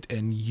about it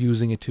and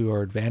using it to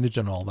our advantage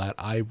and all that.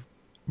 I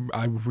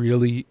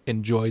really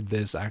enjoyed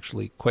this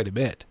actually quite a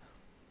bit.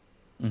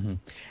 Mm-hmm.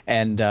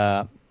 And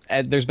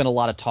there's been a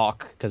lot of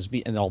talk because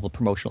in all the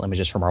promotional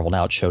images for Marvel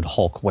Now, it showed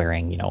Hulk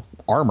wearing,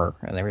 armor.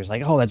 And they were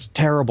like, oh, that's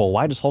terrible.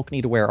 Why does Hulk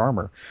need to wear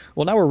armor?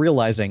 Well, now we're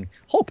realizing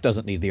Hulk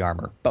doesn't need the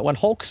armor. But when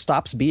Hulk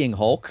stops being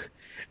Hulk,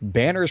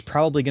 Banner's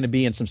probably going to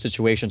be in some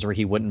situations where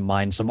he wouldn't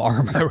mind some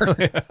armor.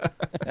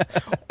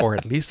 Or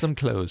at least some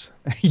clothes.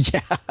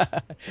 Yeah.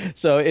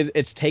 So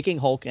it's taking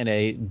Hulk in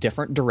a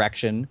different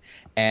direction,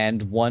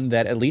 and one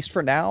that, at least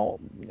for now,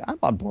 I'm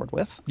on board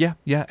with. Yeah.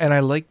 And I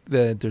like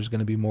that there's going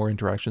to be more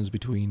interactions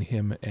between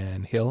him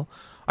and Hill.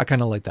 I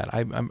kind of like that.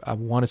 I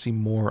want to see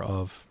more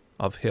of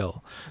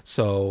Hill.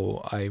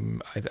 So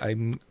I'm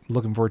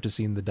looking forward to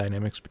seeing the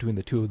dynamics between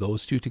the two of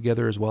those two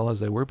together as well as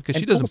they were, because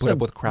she doesn't put up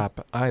with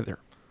crap either.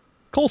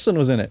 Coulson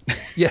was in it.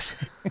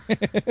 Yes.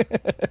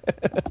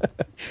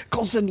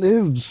 Coulson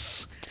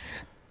lives.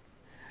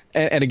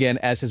 And again,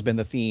 as has been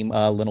the theme,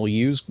 Leinil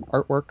Yu's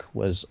artwork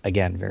was,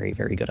 again, very,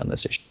 very good on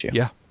this issue.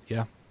 Yeah.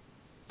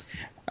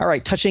 All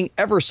right, touching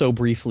ever so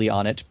briefly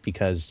on it,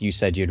 because you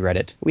said you'd read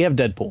it, we have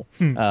Deadpool,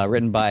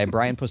 written by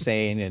Brian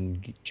Posehn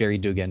and Jerry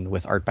Dugan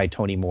with art by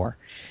Tony Moore.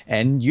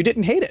 And you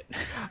didn't hate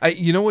it.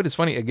 You know what is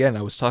funny? Again,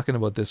 I was talking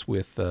about this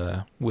with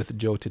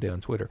Joe today on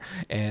Twitter.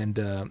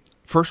 And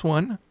first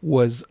one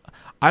was,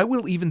 I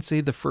will even say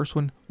the first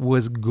one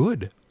was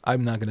good.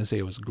 I'm not going to say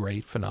it was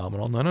great,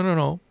 phenomenal.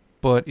 No.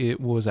 But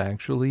it was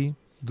actually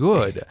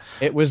good.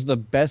 It was the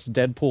best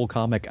Deadpool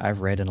comic I've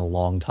read in a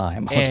long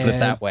time. Let's put it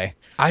that way.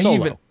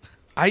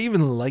 I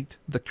even liked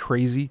the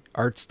crazy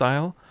art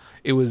style.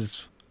 It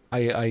was,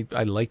 I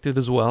liked it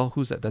as well.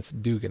 Who's that? That's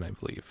Dugan, I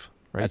believe.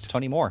 Right? That's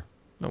Tony Moore.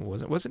 No,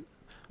 was it?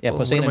 Yeah,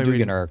 Posehn and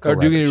Dugan are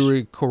co-writers.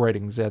 Dugan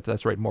co-writing.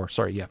 That's right. Moore.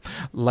 Sorry. Yeah.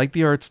 Like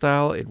the art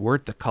style. It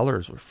worked. The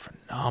colors were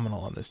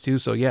phenomenal on this too.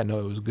 So yeah, no,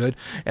 it was good.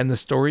 And the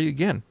story,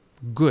 again,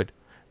 good.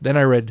 Then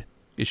I read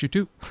issue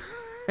 2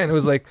 and it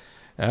was like,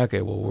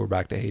 okay, well, we're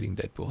back to hating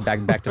Deadpool.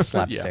 Back to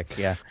slapstick.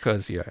 Yeah.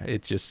 Because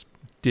it just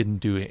didn't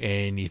do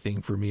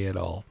anything for me at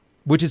all,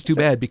 which is too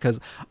bad because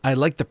I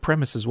like the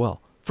premise as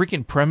well.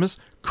 Freaking premise,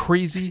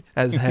 crazy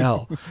as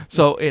hell.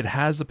 So it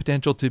has the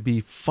potential to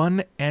be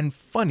fun and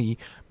funny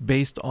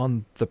based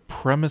on the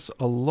premise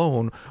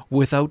alone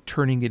without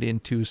turning it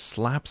into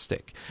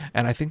slapstick.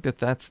 And I think that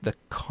that's the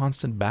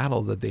constant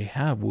battle that they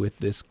have with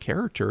this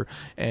character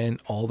and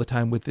all the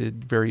time with the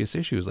various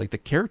issues. Like the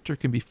character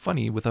can be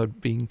funny without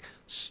being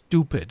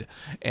stupid.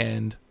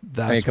 And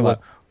that's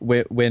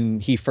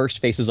when he first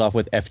faces off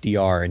with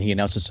FDR and he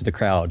announces to the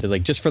crowd,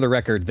 like, just for the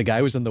record, the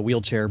guy was in the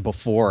wheelchair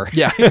before.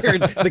 Yeah.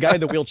 The guy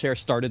in the wheelchair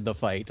started the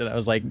fight. And I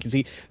was like,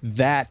 see,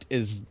 that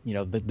is,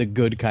 the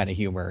good kind of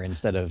humor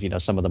instead of,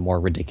 some of the more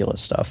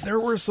ridiculous stuff. There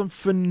were some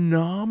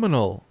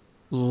phenomenal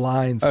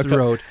lines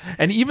throughout.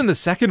 And even the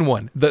second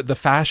one, the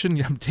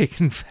fashion, I'm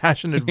taking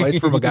fashion advice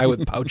from a guy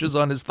with pouches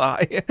on his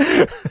thigh.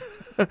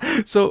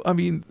 So, I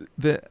mean,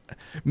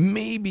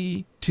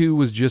 maybe 2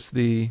 was just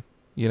the,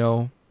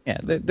 Yeah,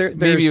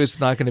 maybe it's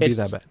not going to be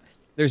that bad.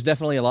 There's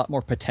definitely a lot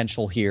more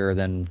potential here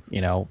than,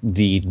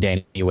 the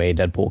Danny Way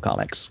Deadpool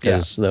comics,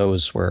 because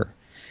those were,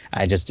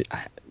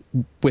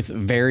 with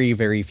very,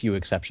 very few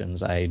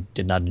exceptions, I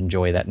did not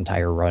enjoy that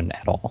entire run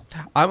at all.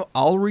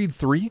 I'll read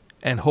 3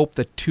 and hope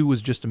that 2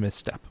 is just a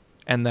misstep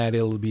and that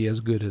it'll be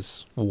as good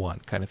as 1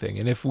 kind of thing.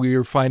 And if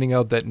we're finding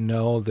out that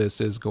no, this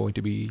is going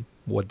to be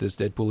what this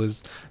Deadpool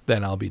is,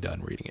 then I'll be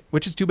done reading it,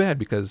 which is too bad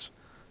because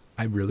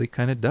I really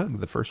kind of dug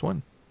the first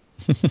one.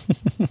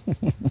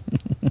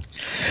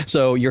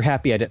 So you're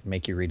happy I didn't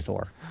make you read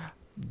Thor?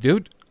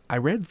 Dude, I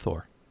read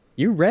Thor.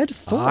 You read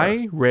Thor?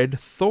 I read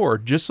Thor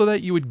just so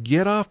that you would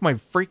get off my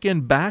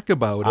freaking back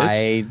about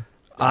it.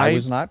 I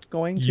was not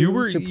going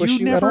to push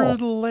you never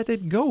at all. let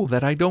it go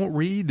that I don't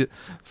read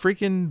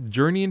freaking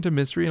Journey into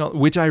Mystery, and all,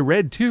 which I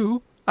read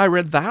too. I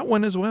read that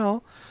one as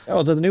well.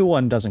 Oh, the new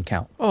one doesn't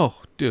count.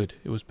 Oh, dude,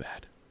 it was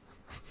bad.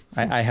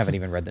 I haven't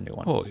even read the new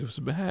one. Oh, it was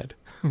bad.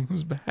 It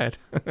was bad.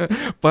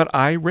 But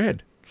I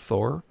read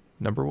Thor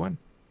 #1.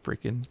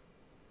 Freaking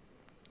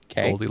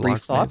okay.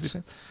 Brief thoughts?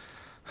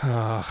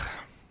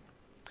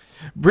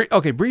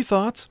 Brief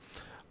thoughts.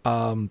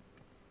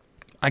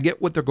 I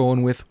get what they're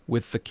going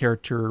with the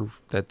character,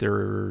 that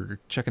they're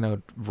checking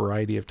out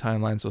variety of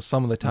timelines. So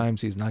some of the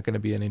times he's not going to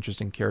be an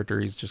interesting character.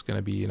 He's just going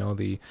to be,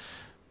 the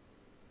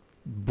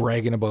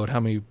bragging about how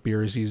many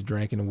beers he's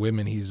drank and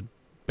women he's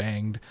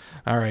banged.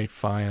 All right,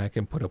 fine. I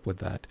can put up with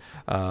that.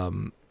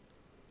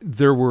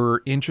 There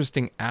were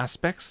interesting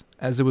aspects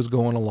as it was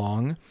going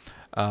along.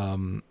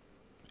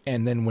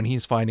 And then when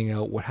he's finding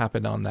out what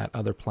happened on that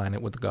other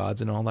planet with the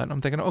gods and all that, I'm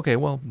thinking, okay,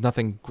 well,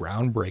 nothing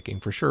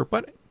groundbreaking for sure,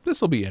 but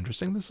this will be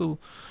interesting.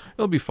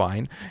 It'll be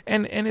fine.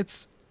 And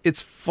it's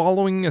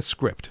following a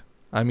script.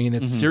 I mean,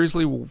 it's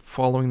seriously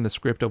following the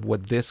script of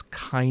what this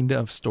kind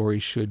of story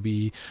should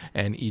be,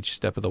 and each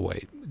step of the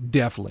way.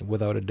 Definitely,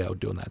 without a doubt,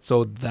 doing that.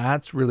 So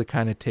that's really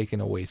kind of taken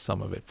away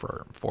some of it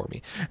for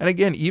me. And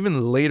again,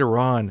 even later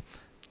on,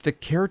 the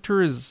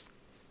character is...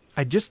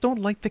 I just don't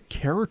like the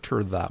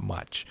character that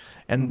much,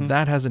 and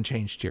that hasn't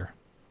changed here.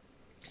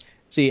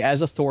 See,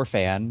 as a Thor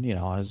fan,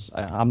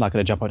 I'm not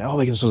going to jump on, oh,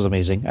 this was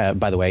amazing.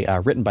 By the way,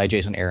 written by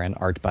Jason Aaron,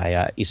 art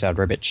by Esad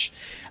Ribic.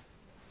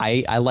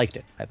 I liked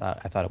it. I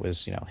thought it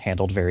was,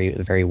 handled very,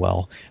 very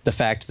well. The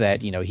fact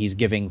that, he's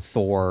giving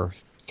Thor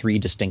 3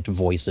 distinct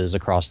voices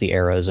across the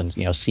eras and,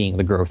 seeing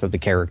the growth of the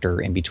character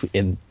in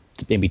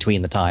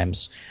between the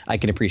times, I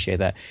can appreciate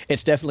that.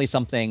 It's definitely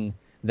something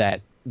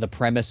that the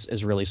premise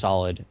is really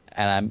solid,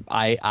 and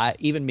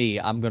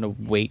I'm going to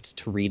wait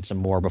to read some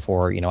more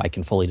before, I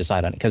can fully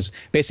decide on it, because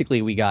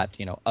basically we got,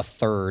 a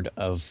third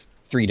of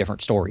 3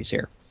 different stories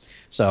here.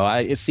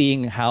 So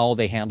seeing how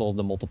they handle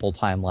the multiple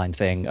timeline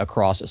thing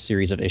across a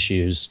series of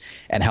issues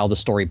and how the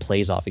story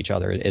plays off each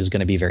other is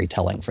going to be very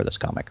telling for this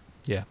comic.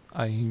 Yeah,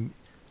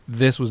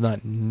 this was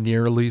not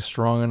nearly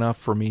strong enough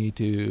for me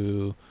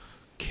to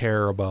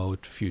care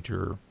about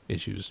future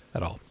issues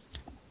at all.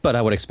 But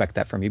I would expect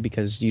that from you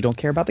because you don't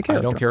care about the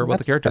character. I don't care about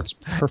the character. That's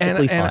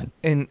perfectly fine.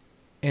 And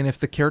if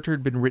the character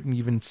had been written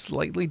even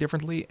slightly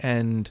differently,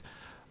 and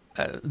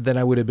then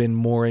I would have been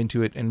more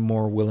into it and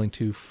more willing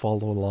to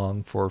follow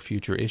along for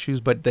future issues.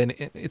 But then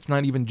it's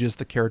not even just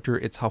the character;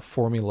 it's how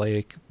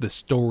formulaic the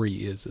story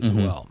is as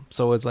well.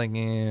 So it's like, I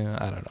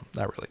don't know,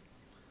 not really.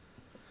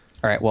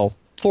 All right. Well,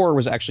 Thor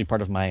was actually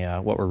part of my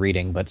what we're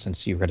reading, but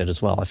since you read it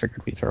as well, I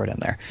figured we'd throw it in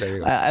there. There you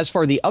go. As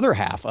for the other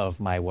half of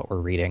my what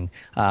we're reading,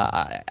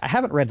 I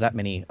haven't read that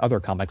many other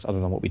comics other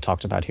than what we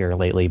talked about here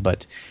lately,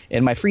 but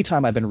in my free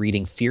time, I've been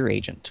reading Fear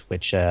Agent,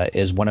 which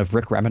is one of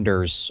Rick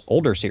Remender's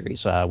older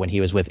series when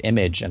he was with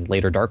Image and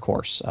later Dark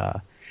Horse.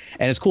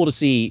 And it's cool to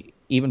see,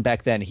 even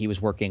back then, he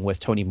was working with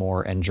Tony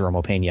Moore and Jerome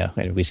Opeña.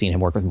 And we've seen him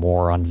work with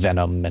Moore on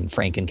Venom and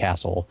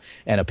Frankencastle,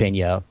 and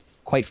Opeña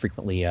quite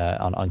frequently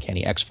on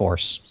Uncanny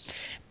X-Force.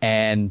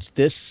 And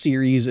this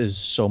series is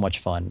so much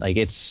fun. Like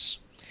it's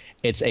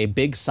a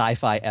big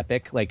sci-fi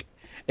epic. Like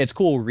it's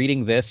cool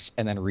reading this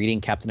and then reading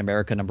Captain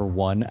America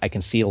 #1. I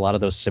can see a lot of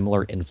those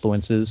similar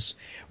influences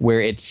where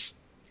it's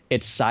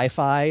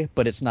sci-fi,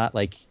 but it's not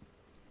like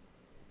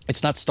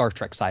it's not Star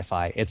Trek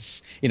sci-fi.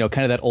 It's, you know,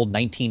 kind of that old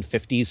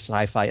 1950s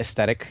sci-fi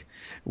aesthetic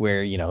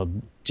where, you know,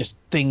 just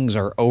things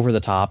are over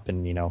the top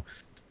and, you know,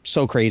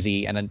 so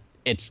crazy. And then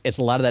it's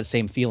a lot of that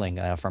same feeling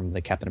from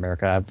the Captain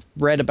America. I've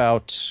read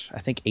about,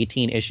 I think,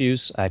 18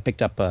 issues. I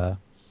picked up the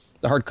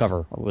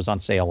hardcover. It was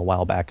on sale a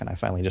while back, and I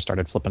finally just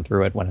started flipping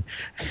through it when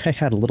I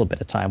had a little bit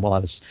of time while I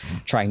was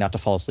trying not to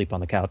fall asleep on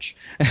the couch.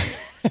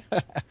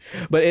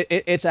 But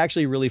it's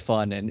actually really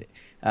fun, and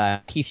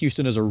Keith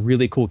Houston is a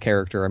really cool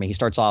character. I mean, he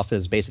starts off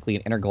as basically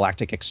an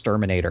intergalactic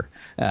exterminator,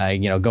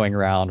 you know, going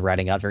around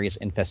ratting out various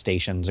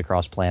infestations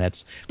across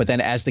planets. But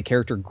then as the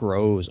character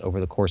grows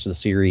over the course of the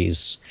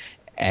series,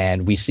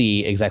 and we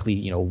see exactly,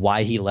 you know,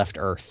 why he left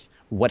Earth,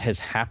 what has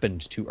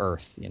happened to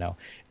Earth, you know,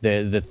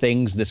 the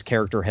things this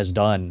character has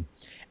done.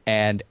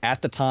 And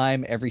at the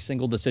time, every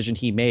single decision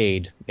he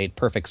made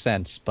perfect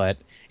sense. But,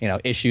 you know,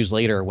 issues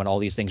later, when all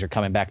these things are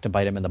coming back to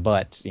bite him in the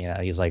butt, you know,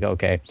 he's like,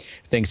 okay,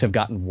 things have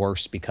gotten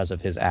worse because of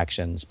his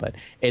actions. But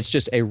it's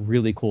just a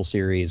really cool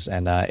series.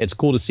 And it's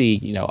cool to see,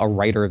 you know, a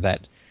writer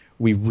that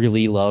we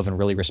really love and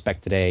really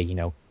respect today, you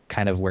know,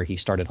 kind of where he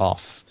started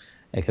off.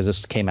 Because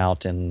this came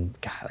out in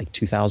like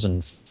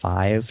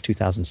 2005,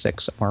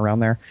 2006, somewhere around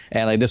there,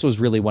 and like this was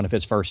really one of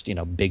his first, you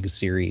know, big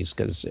series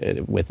because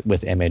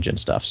with Image and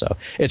stuff. So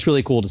it's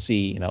really cool to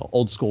see, you know,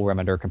 old school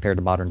Remender compared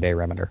to modern day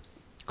Remender.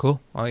 Cool.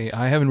 I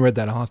haven't read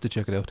that. I'll have to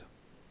check it out.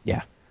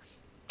 Yeah,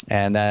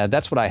 and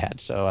that's what I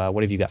had. So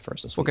what have you got for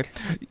us this week? Okay.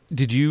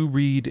 Did you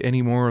read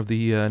any more of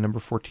the number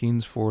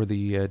 14s for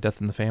the Death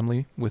in the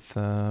Family with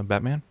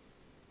Batman?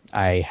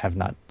 I have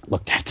not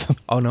looked at them.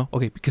 Oh, no?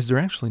 Okay, because they're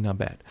actually not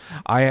bad.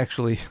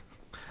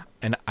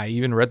 And I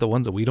even read the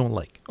ones that we don't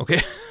like,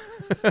 okay?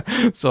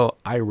 So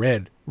I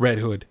read Red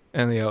Hood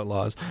and the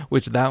Outlaws,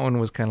 which that one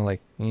was kind of like,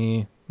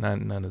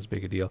 not as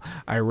big a deal.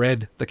 I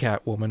read The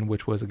Catwoman,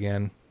 which was,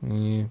 again,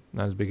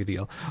 not as big a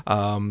deal.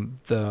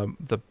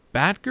 The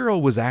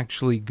Batgirl was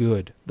actually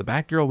good. The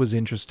Batgirl was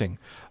interesting.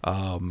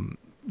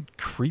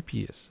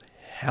 Creepy as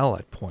hell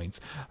at points,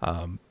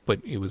 but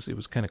it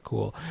was kind of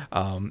cool.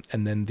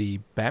 And then the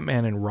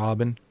Batman and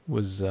Robin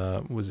was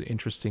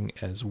interesting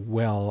as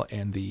well,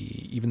 and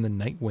even the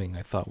Nightwing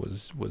I thought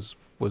was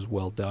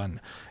well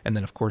done. And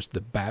then of course the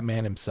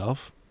Batman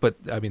himself, but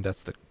I mean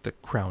that's the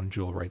crown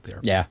jewel right there.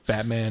 Yeah,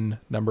 Batman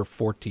number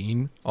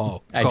 14.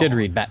 Oh, I did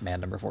read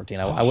Batman number 14.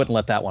 I wouldn't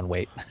let that one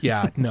wait.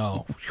 Yeah,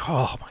 no.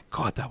 Oh my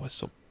God, that was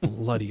so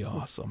bloody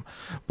awesome.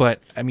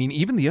 But I mean,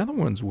 even the other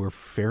ones were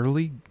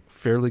fairly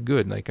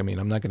good. Like, I mean,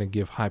 I'm not going to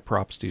give high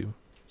props to,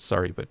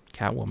 but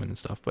Catwoman and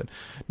stuff. But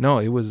no,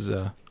 it was.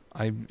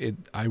 I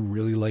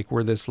really like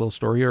where this little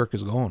story arc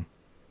is going.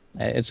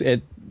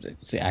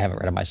 See, I haven't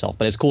read it myself,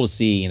 but it's cool to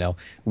see, you know,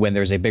 when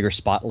there's a bigger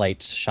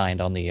spotlight shined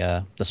on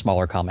the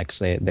smaller comics,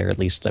 they're at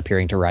least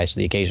appearing to rise to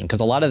the occasion. Because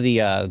a lot of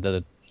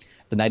the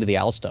Night of the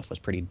Owl stuff was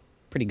pretty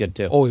good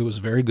too. Oh, it was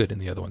very good in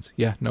the other ones.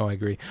 Yeah, no, I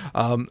agree.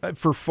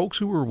 For folks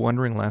who were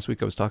wondering, last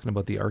week I was talking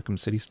about the Arkham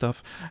City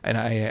stuff, and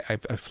I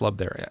flubbed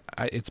there.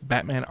 It's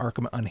Batman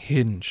Arkham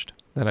Unhinged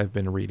that I've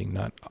been reading,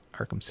 not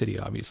Arkham City,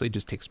 obviously. It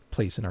just takes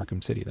place in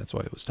Arkham City. That's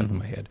why it was stuck in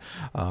my head.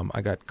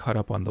 I got caught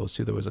up on those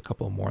two. There was a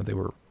couple more. They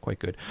were quite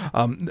good.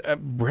 I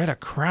read a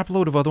crap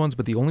load of other ones,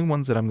 but the only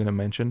ones that I'm going to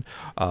mention,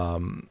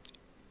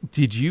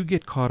 did you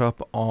get caught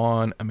up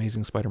on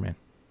Amazing Spider-Man?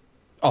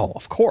 Oh,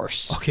 of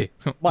course. Okay.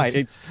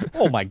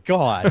 Oh my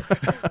God.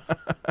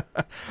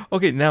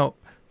 Okay, now,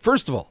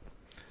 first of all,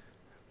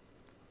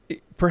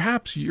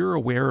 perhaps you're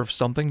aware of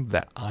something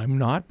that I'm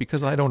not,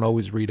 because I don't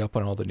always read up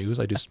on all the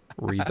news. I just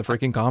read the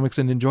freaking comics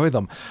and enjoy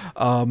them.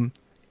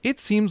 It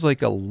seems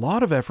like a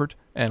lot of effort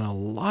and a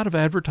lot of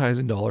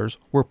advertising dollars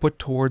were put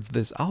towards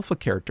this Alpha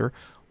character,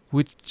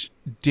 which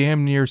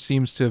damn near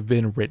seems to have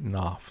been written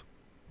off.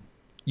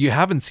 You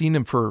haven't seen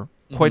him for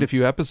quite a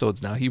few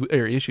episodes now,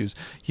 or issues.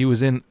 He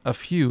was in a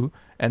few,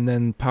 and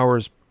then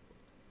powers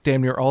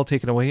damn near all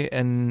taken away,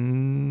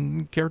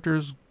 and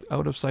characters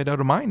out of sight, out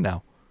of mind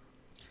now.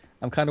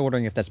 I'm kind of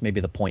wondering if that's maybe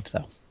the point,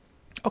 though.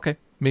 Okay,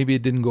 maybe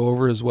it didn't go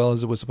over as well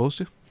as it was supposed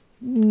to.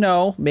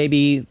 No,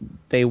 maybe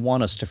they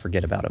want us to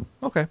forget about him.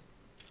 Okay.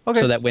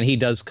 So that when he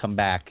does come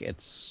back,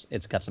 it's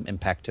got some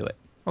impact to it.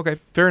 Okay,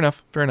 fair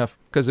enough.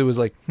 Because it was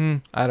like,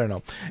 I don't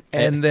know.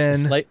 And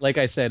then... Like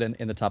I said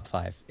in the top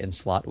 5, in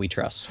Slott we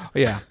trust.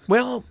 Yeah.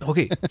 Well,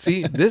 okay.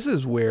 See, this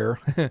is where...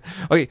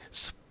 Okay,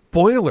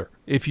 spoiler.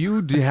 If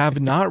you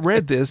have not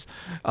read this,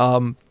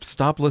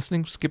 stop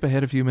listening, skip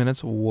ahead a few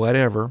minutes,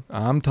 whatever.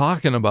 I'm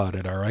talking about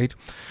it, all right?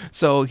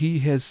 So he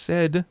has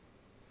said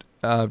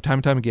time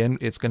and time again,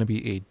 it's going to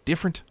be a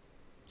different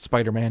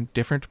Spider-Man,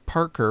 different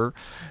Parker.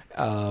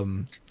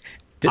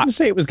 Didn't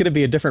say it was going to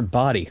be a different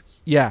body.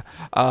 Yeah.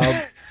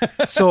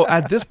 So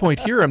at this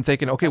point here, I'm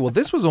thinking, okay, well,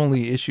 this was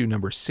only issue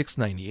number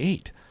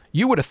 698.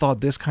 You would have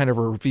thought this kind of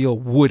a reveal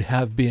would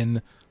have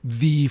been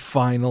the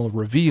final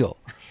reveal.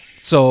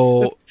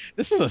 So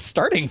this is a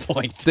starting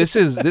point.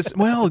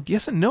 Well,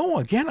 yes and no.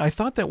 Again, I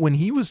thought that when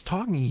he was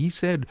talking, he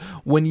said,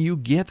 when you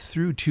get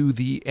through to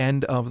the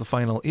end of the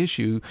final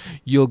issue,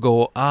 you'll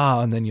go,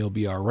 and then you'll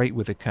be all right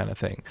with it kind of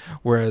thing.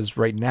 Whereas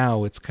right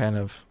now it's kind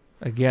of,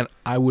 again,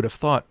 I would have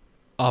thought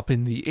up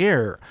in the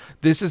air.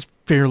 This is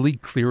fairly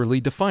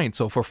clearly defined.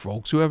 So for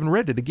folks who haven't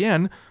read it,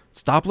 again,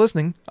 stop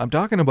listening. I'm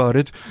talking about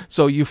it.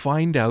 So you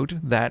find out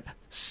that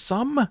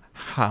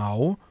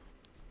somehow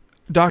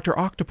Dr.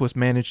 Octopus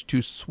managed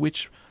to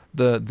switch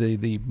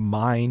the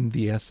mind,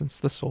 the essence,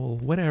 the soul,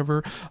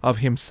 whatever, of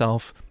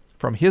himself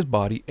from his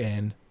body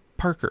and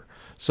Parker,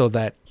 so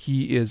that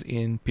he is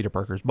in Peter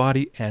Parker's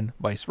body and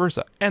vice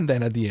versa. And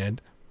then at the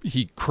end,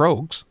 he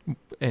croaks,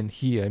 and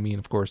I mean,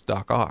 of course,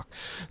 Doc Ock.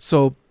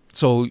 So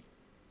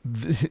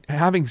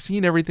having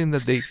seen everything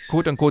that they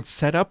quote unquote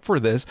set up for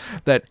this,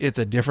 that it's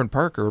a different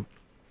Parker,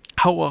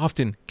 how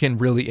often can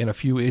really in a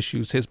few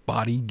issues his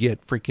body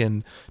get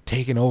freaking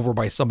taken over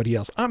by somebody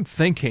else? I'm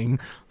thinking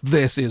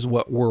this is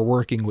what we're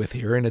working with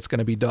here, and it's going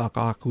to be Doc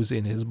Ock who's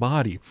in his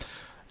body.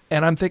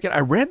 And I'm thinking,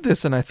 I read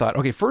this and I thought,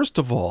 okay, first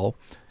of all,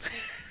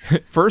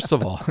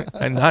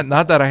 and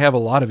not that I have a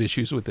lot of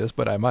issues with this,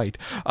 but I might.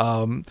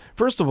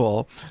 First of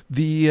all,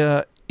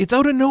 it's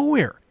out of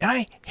nowhere. And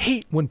I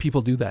hate when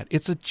people do that.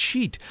 It's a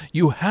cheat.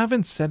 You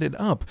haven't set it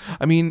up.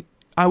 I mean,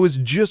 I was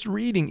just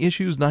reading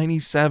issues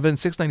 97,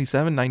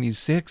 697,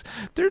 96.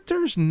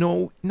 There's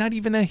not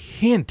even a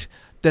hint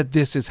that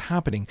this is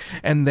happening.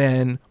 And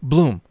then,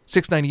 bloom,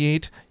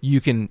 698,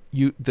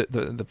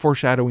 the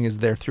foreshadowing is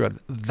there throughout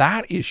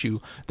that issue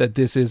that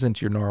this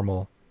isn't your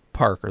normal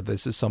Parker.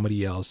 This is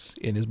somebody else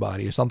in his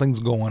body, or something's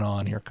going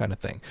on here, kind of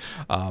thing.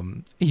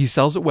 He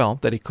sells it well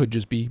that it could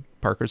just be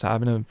Parker's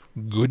having a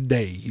good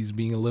day. He's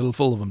being a little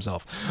full of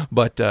himself,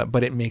 but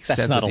it makes sense.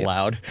 That's not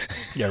allowed.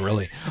 Yeah,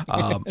 really.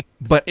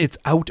 But it's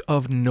out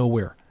of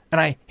nowhere. And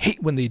I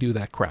hate when they do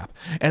that crap.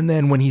 And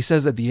then when he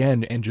says at the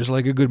end, and just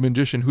like a good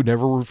magician who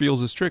never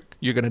reveals his trick,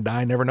 you're going to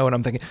die, never know. And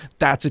I'm thinking,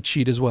 that's a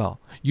cheat as well.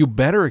 You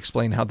better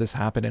explain how this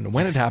happened and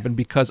when it happened,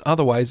 because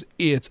otherwise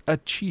it's a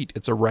cheat.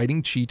 It's a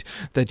writing cheat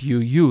that you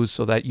use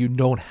so that you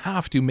don't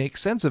have to make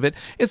sense of it.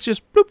 It's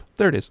just, bloop,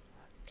 there it is.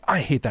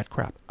 I hate that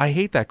crap.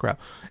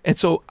 And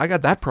so I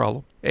got that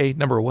problem.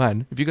 Number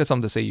one, if you got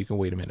something to say, you can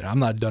wait a minute. I'm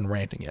not done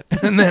ranting yet.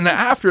 And then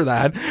after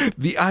that,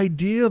 the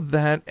idea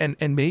that,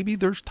 and maybe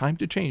there's time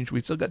to change.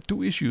 We still got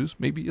 2 issues.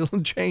 Maybe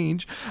it'll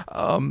change.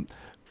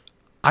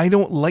 I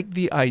don't like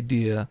the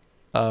idea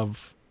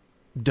of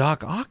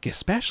Doc Ock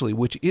especially,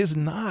 which is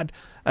not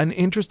an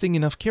interesting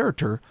enough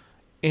character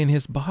in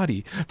his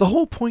body. The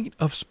whole point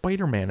of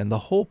Spider-Man and the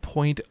whole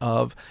point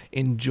of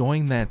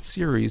enjoying that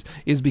series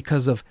is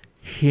because of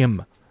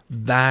him.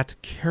 That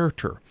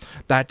character,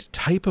 that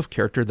type of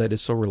character that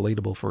is so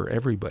relatable for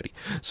everybody.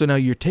 So now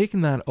you're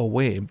taking that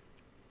away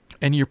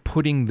and you're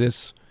putting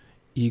this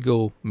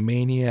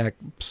egomaniac,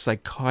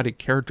 psychotic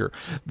character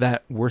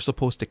that we're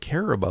supposed to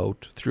care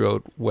about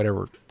throughout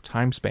whatever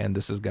time span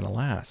this is going to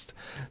last.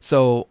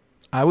 So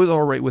I was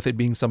all right with it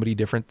being somebody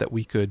different that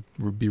we could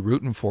be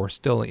rooting for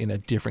still in a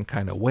different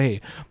kind of way.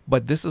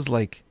 But this is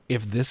like,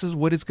 if this is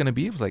what it's going to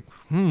be, it was like,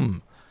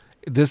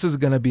 this is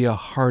going to be a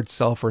hard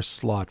sell for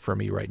Slott for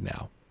me right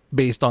now,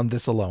 based on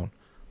this alone.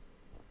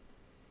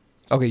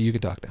 Okay, you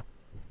can talk now.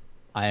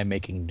 I am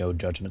making no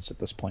judgments at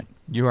this point.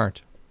 You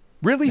aren't?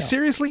 Really? No.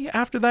 Seriously?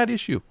 After that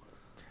issue?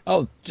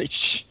 Oh,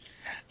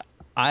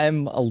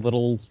 I'm a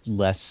little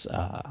less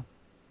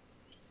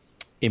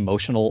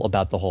emotional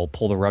about the whole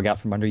pull the rug out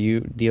from under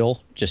you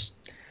deal. Just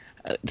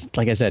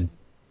like I said,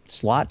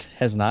 Slott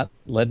has not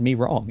led me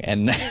wrong,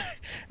 and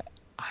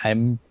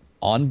I'm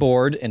on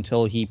board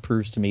until he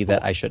proves to me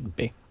that I shouldn't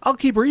be. I'll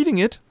keep reading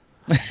it,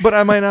 but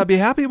I might not be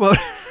happy about it.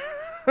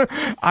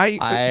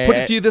 I put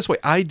it to you this way.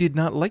 I did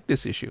not like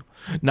this issue.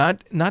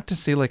 Not to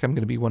say like I'm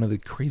going to be one of the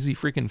crazy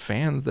freaking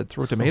fans that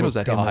throw tomatoes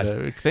at him at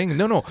a thing.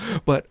 No.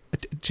 But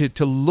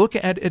to look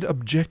at it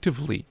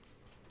objectively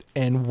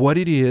and what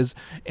it is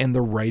and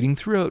the writing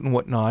throughout and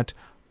whatnot,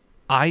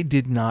 I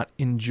did not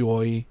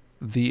enjoy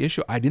the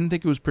issue. I didn't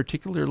think it was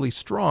particularly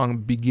strong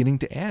beginning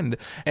to end.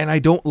 And I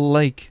don't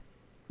like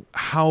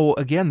how,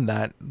 again,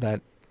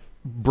 that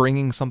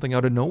bringing something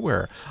out of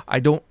nowhere.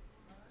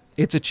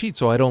 It's a cheat,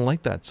 so I don't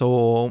like that.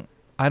 So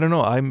I don't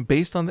know. I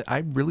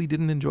really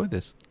didn't enjoy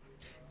this.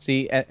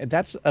 See,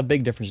 that's a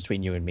big difference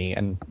between you and me,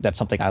 and that's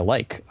something I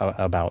like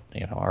about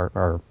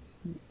our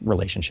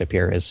relationship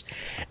here. Is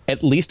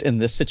at least in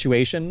this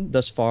situation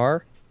thus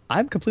far,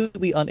 I'm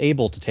completely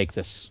unable to take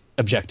this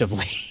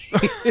objectively.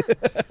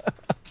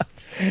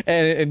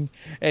 And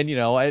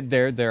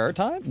there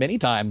are many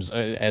times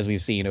as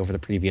we've seen over the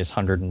previous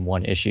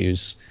 101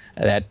 issues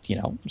that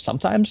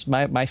sometimes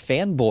my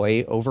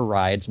fanboy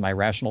overrides my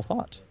rational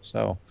thought.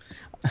 So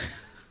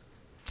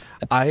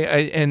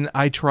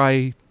I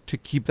try to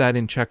keep that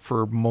in check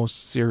for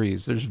most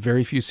series. There's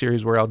very few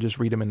series where I'll just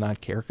read them and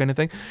not care kind of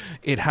thing.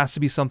 It has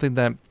to be something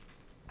that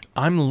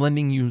I'm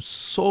lending you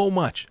so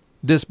much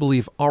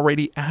disbelief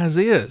already as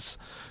is.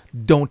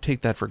 Don't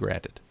take that for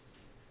granted.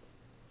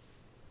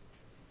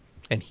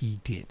 And he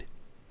did.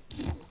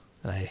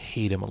 And I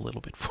hate him a little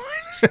bit for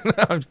it. No,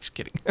 I'm just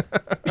kidding.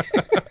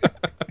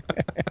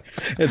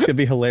 It's going to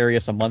be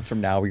hilarious a month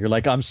from now where you're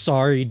like, I'm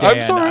sorry, Dan.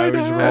 I'm sorry, I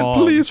was Dan. wrong.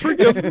 Please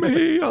forgive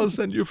me. I'll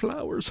send you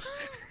flowers.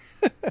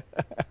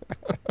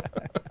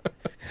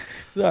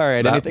 All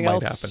right. That Anything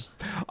might else?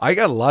 happen. I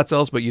got lots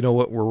else, but you know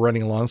what? We're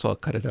running along, so I'll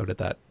cut it out at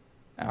that.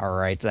 All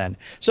right, then.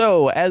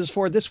 So, as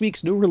for this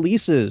week's new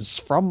releases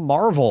from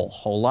Marvel,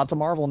 whole lot to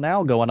Marvel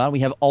now going on. We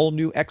have all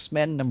new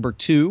X-Men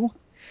 #2,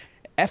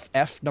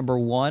 FF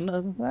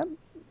 #1.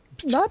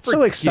 Not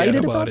so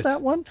excited about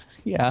that one.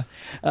 Yeah.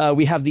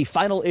 We have the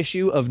final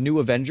issue of New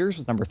Avengers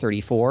with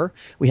 #34.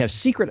 We have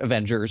Secret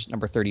Avengers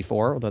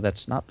 #34, although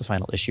that's not the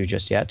final issue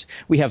just yet.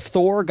 We have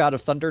Thor, God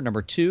of Thunder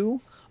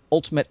 #2.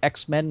 Ultimate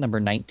X-Men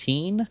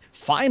 #19,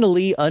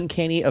 finally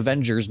Uncanny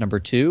Avengers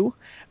 #2,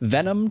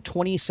 Venom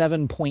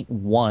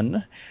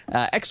 27.1,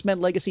 X-Men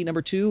Legacy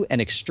 #2,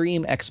 and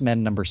Extreme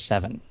X-Men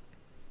 #7.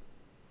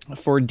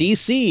 For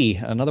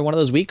DC, another one of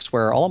those weeks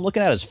where all I'm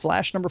looking at is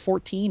Flash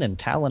 #14 and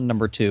Talon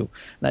 #2.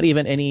 Not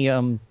even any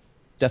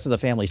Death of the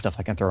Family stuff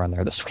I can throw in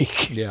there this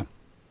week. Yeah.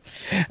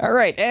 All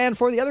right, and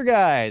for the other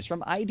guys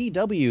from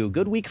IDW,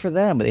 good week for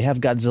them. They have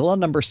Godzilla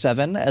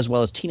 #7, as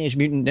well as Teenage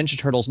Mutant Ninja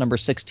Turtles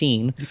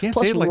 #16. You can't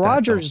plus say it like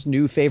Roger's that,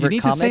 new favorite you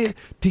need comic. to say it,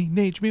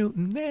 Teenage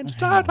Mutant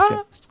Ninja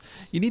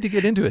Turtles. You need to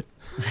get into it.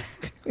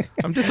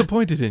 I'm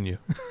disappointed in you.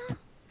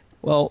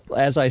 Well,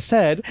 as I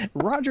said,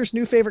 Roger's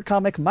new favorite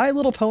comic, My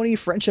Little Pony: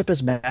 Friendship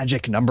is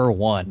Magic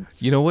 #1.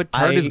 You know what?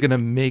 Tard is going to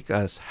make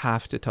us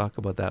have to talk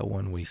about that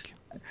one week.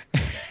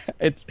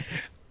 It's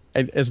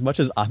as much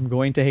as I'm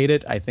going to hate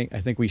it, I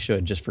think we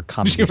should, just for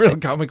comic Real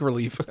comic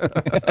relief.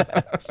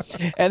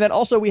 And then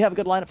also we have a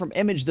good lineup from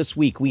Image this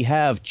week. We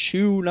have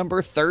Chew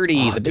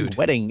 #30, the big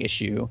wedding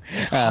issue,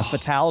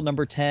 Fatale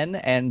 #10,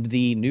 and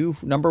the new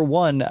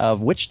 #1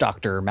 of Witch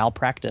Doctor: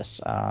 Malpractice.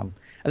 I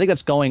think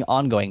that's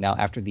ongoing now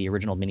after the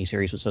original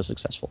miniseries was so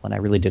successful, and I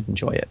really did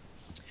enjoy it.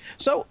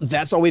 So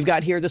that's all we've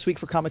got here this week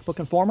for Comic Book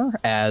Informer.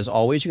 As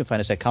always, you can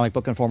find us at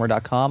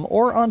comicbookinformer.com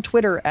or on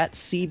Twitter at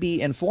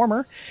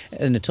CBInformer.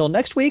 And until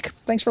next week,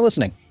 thanks for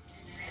listening.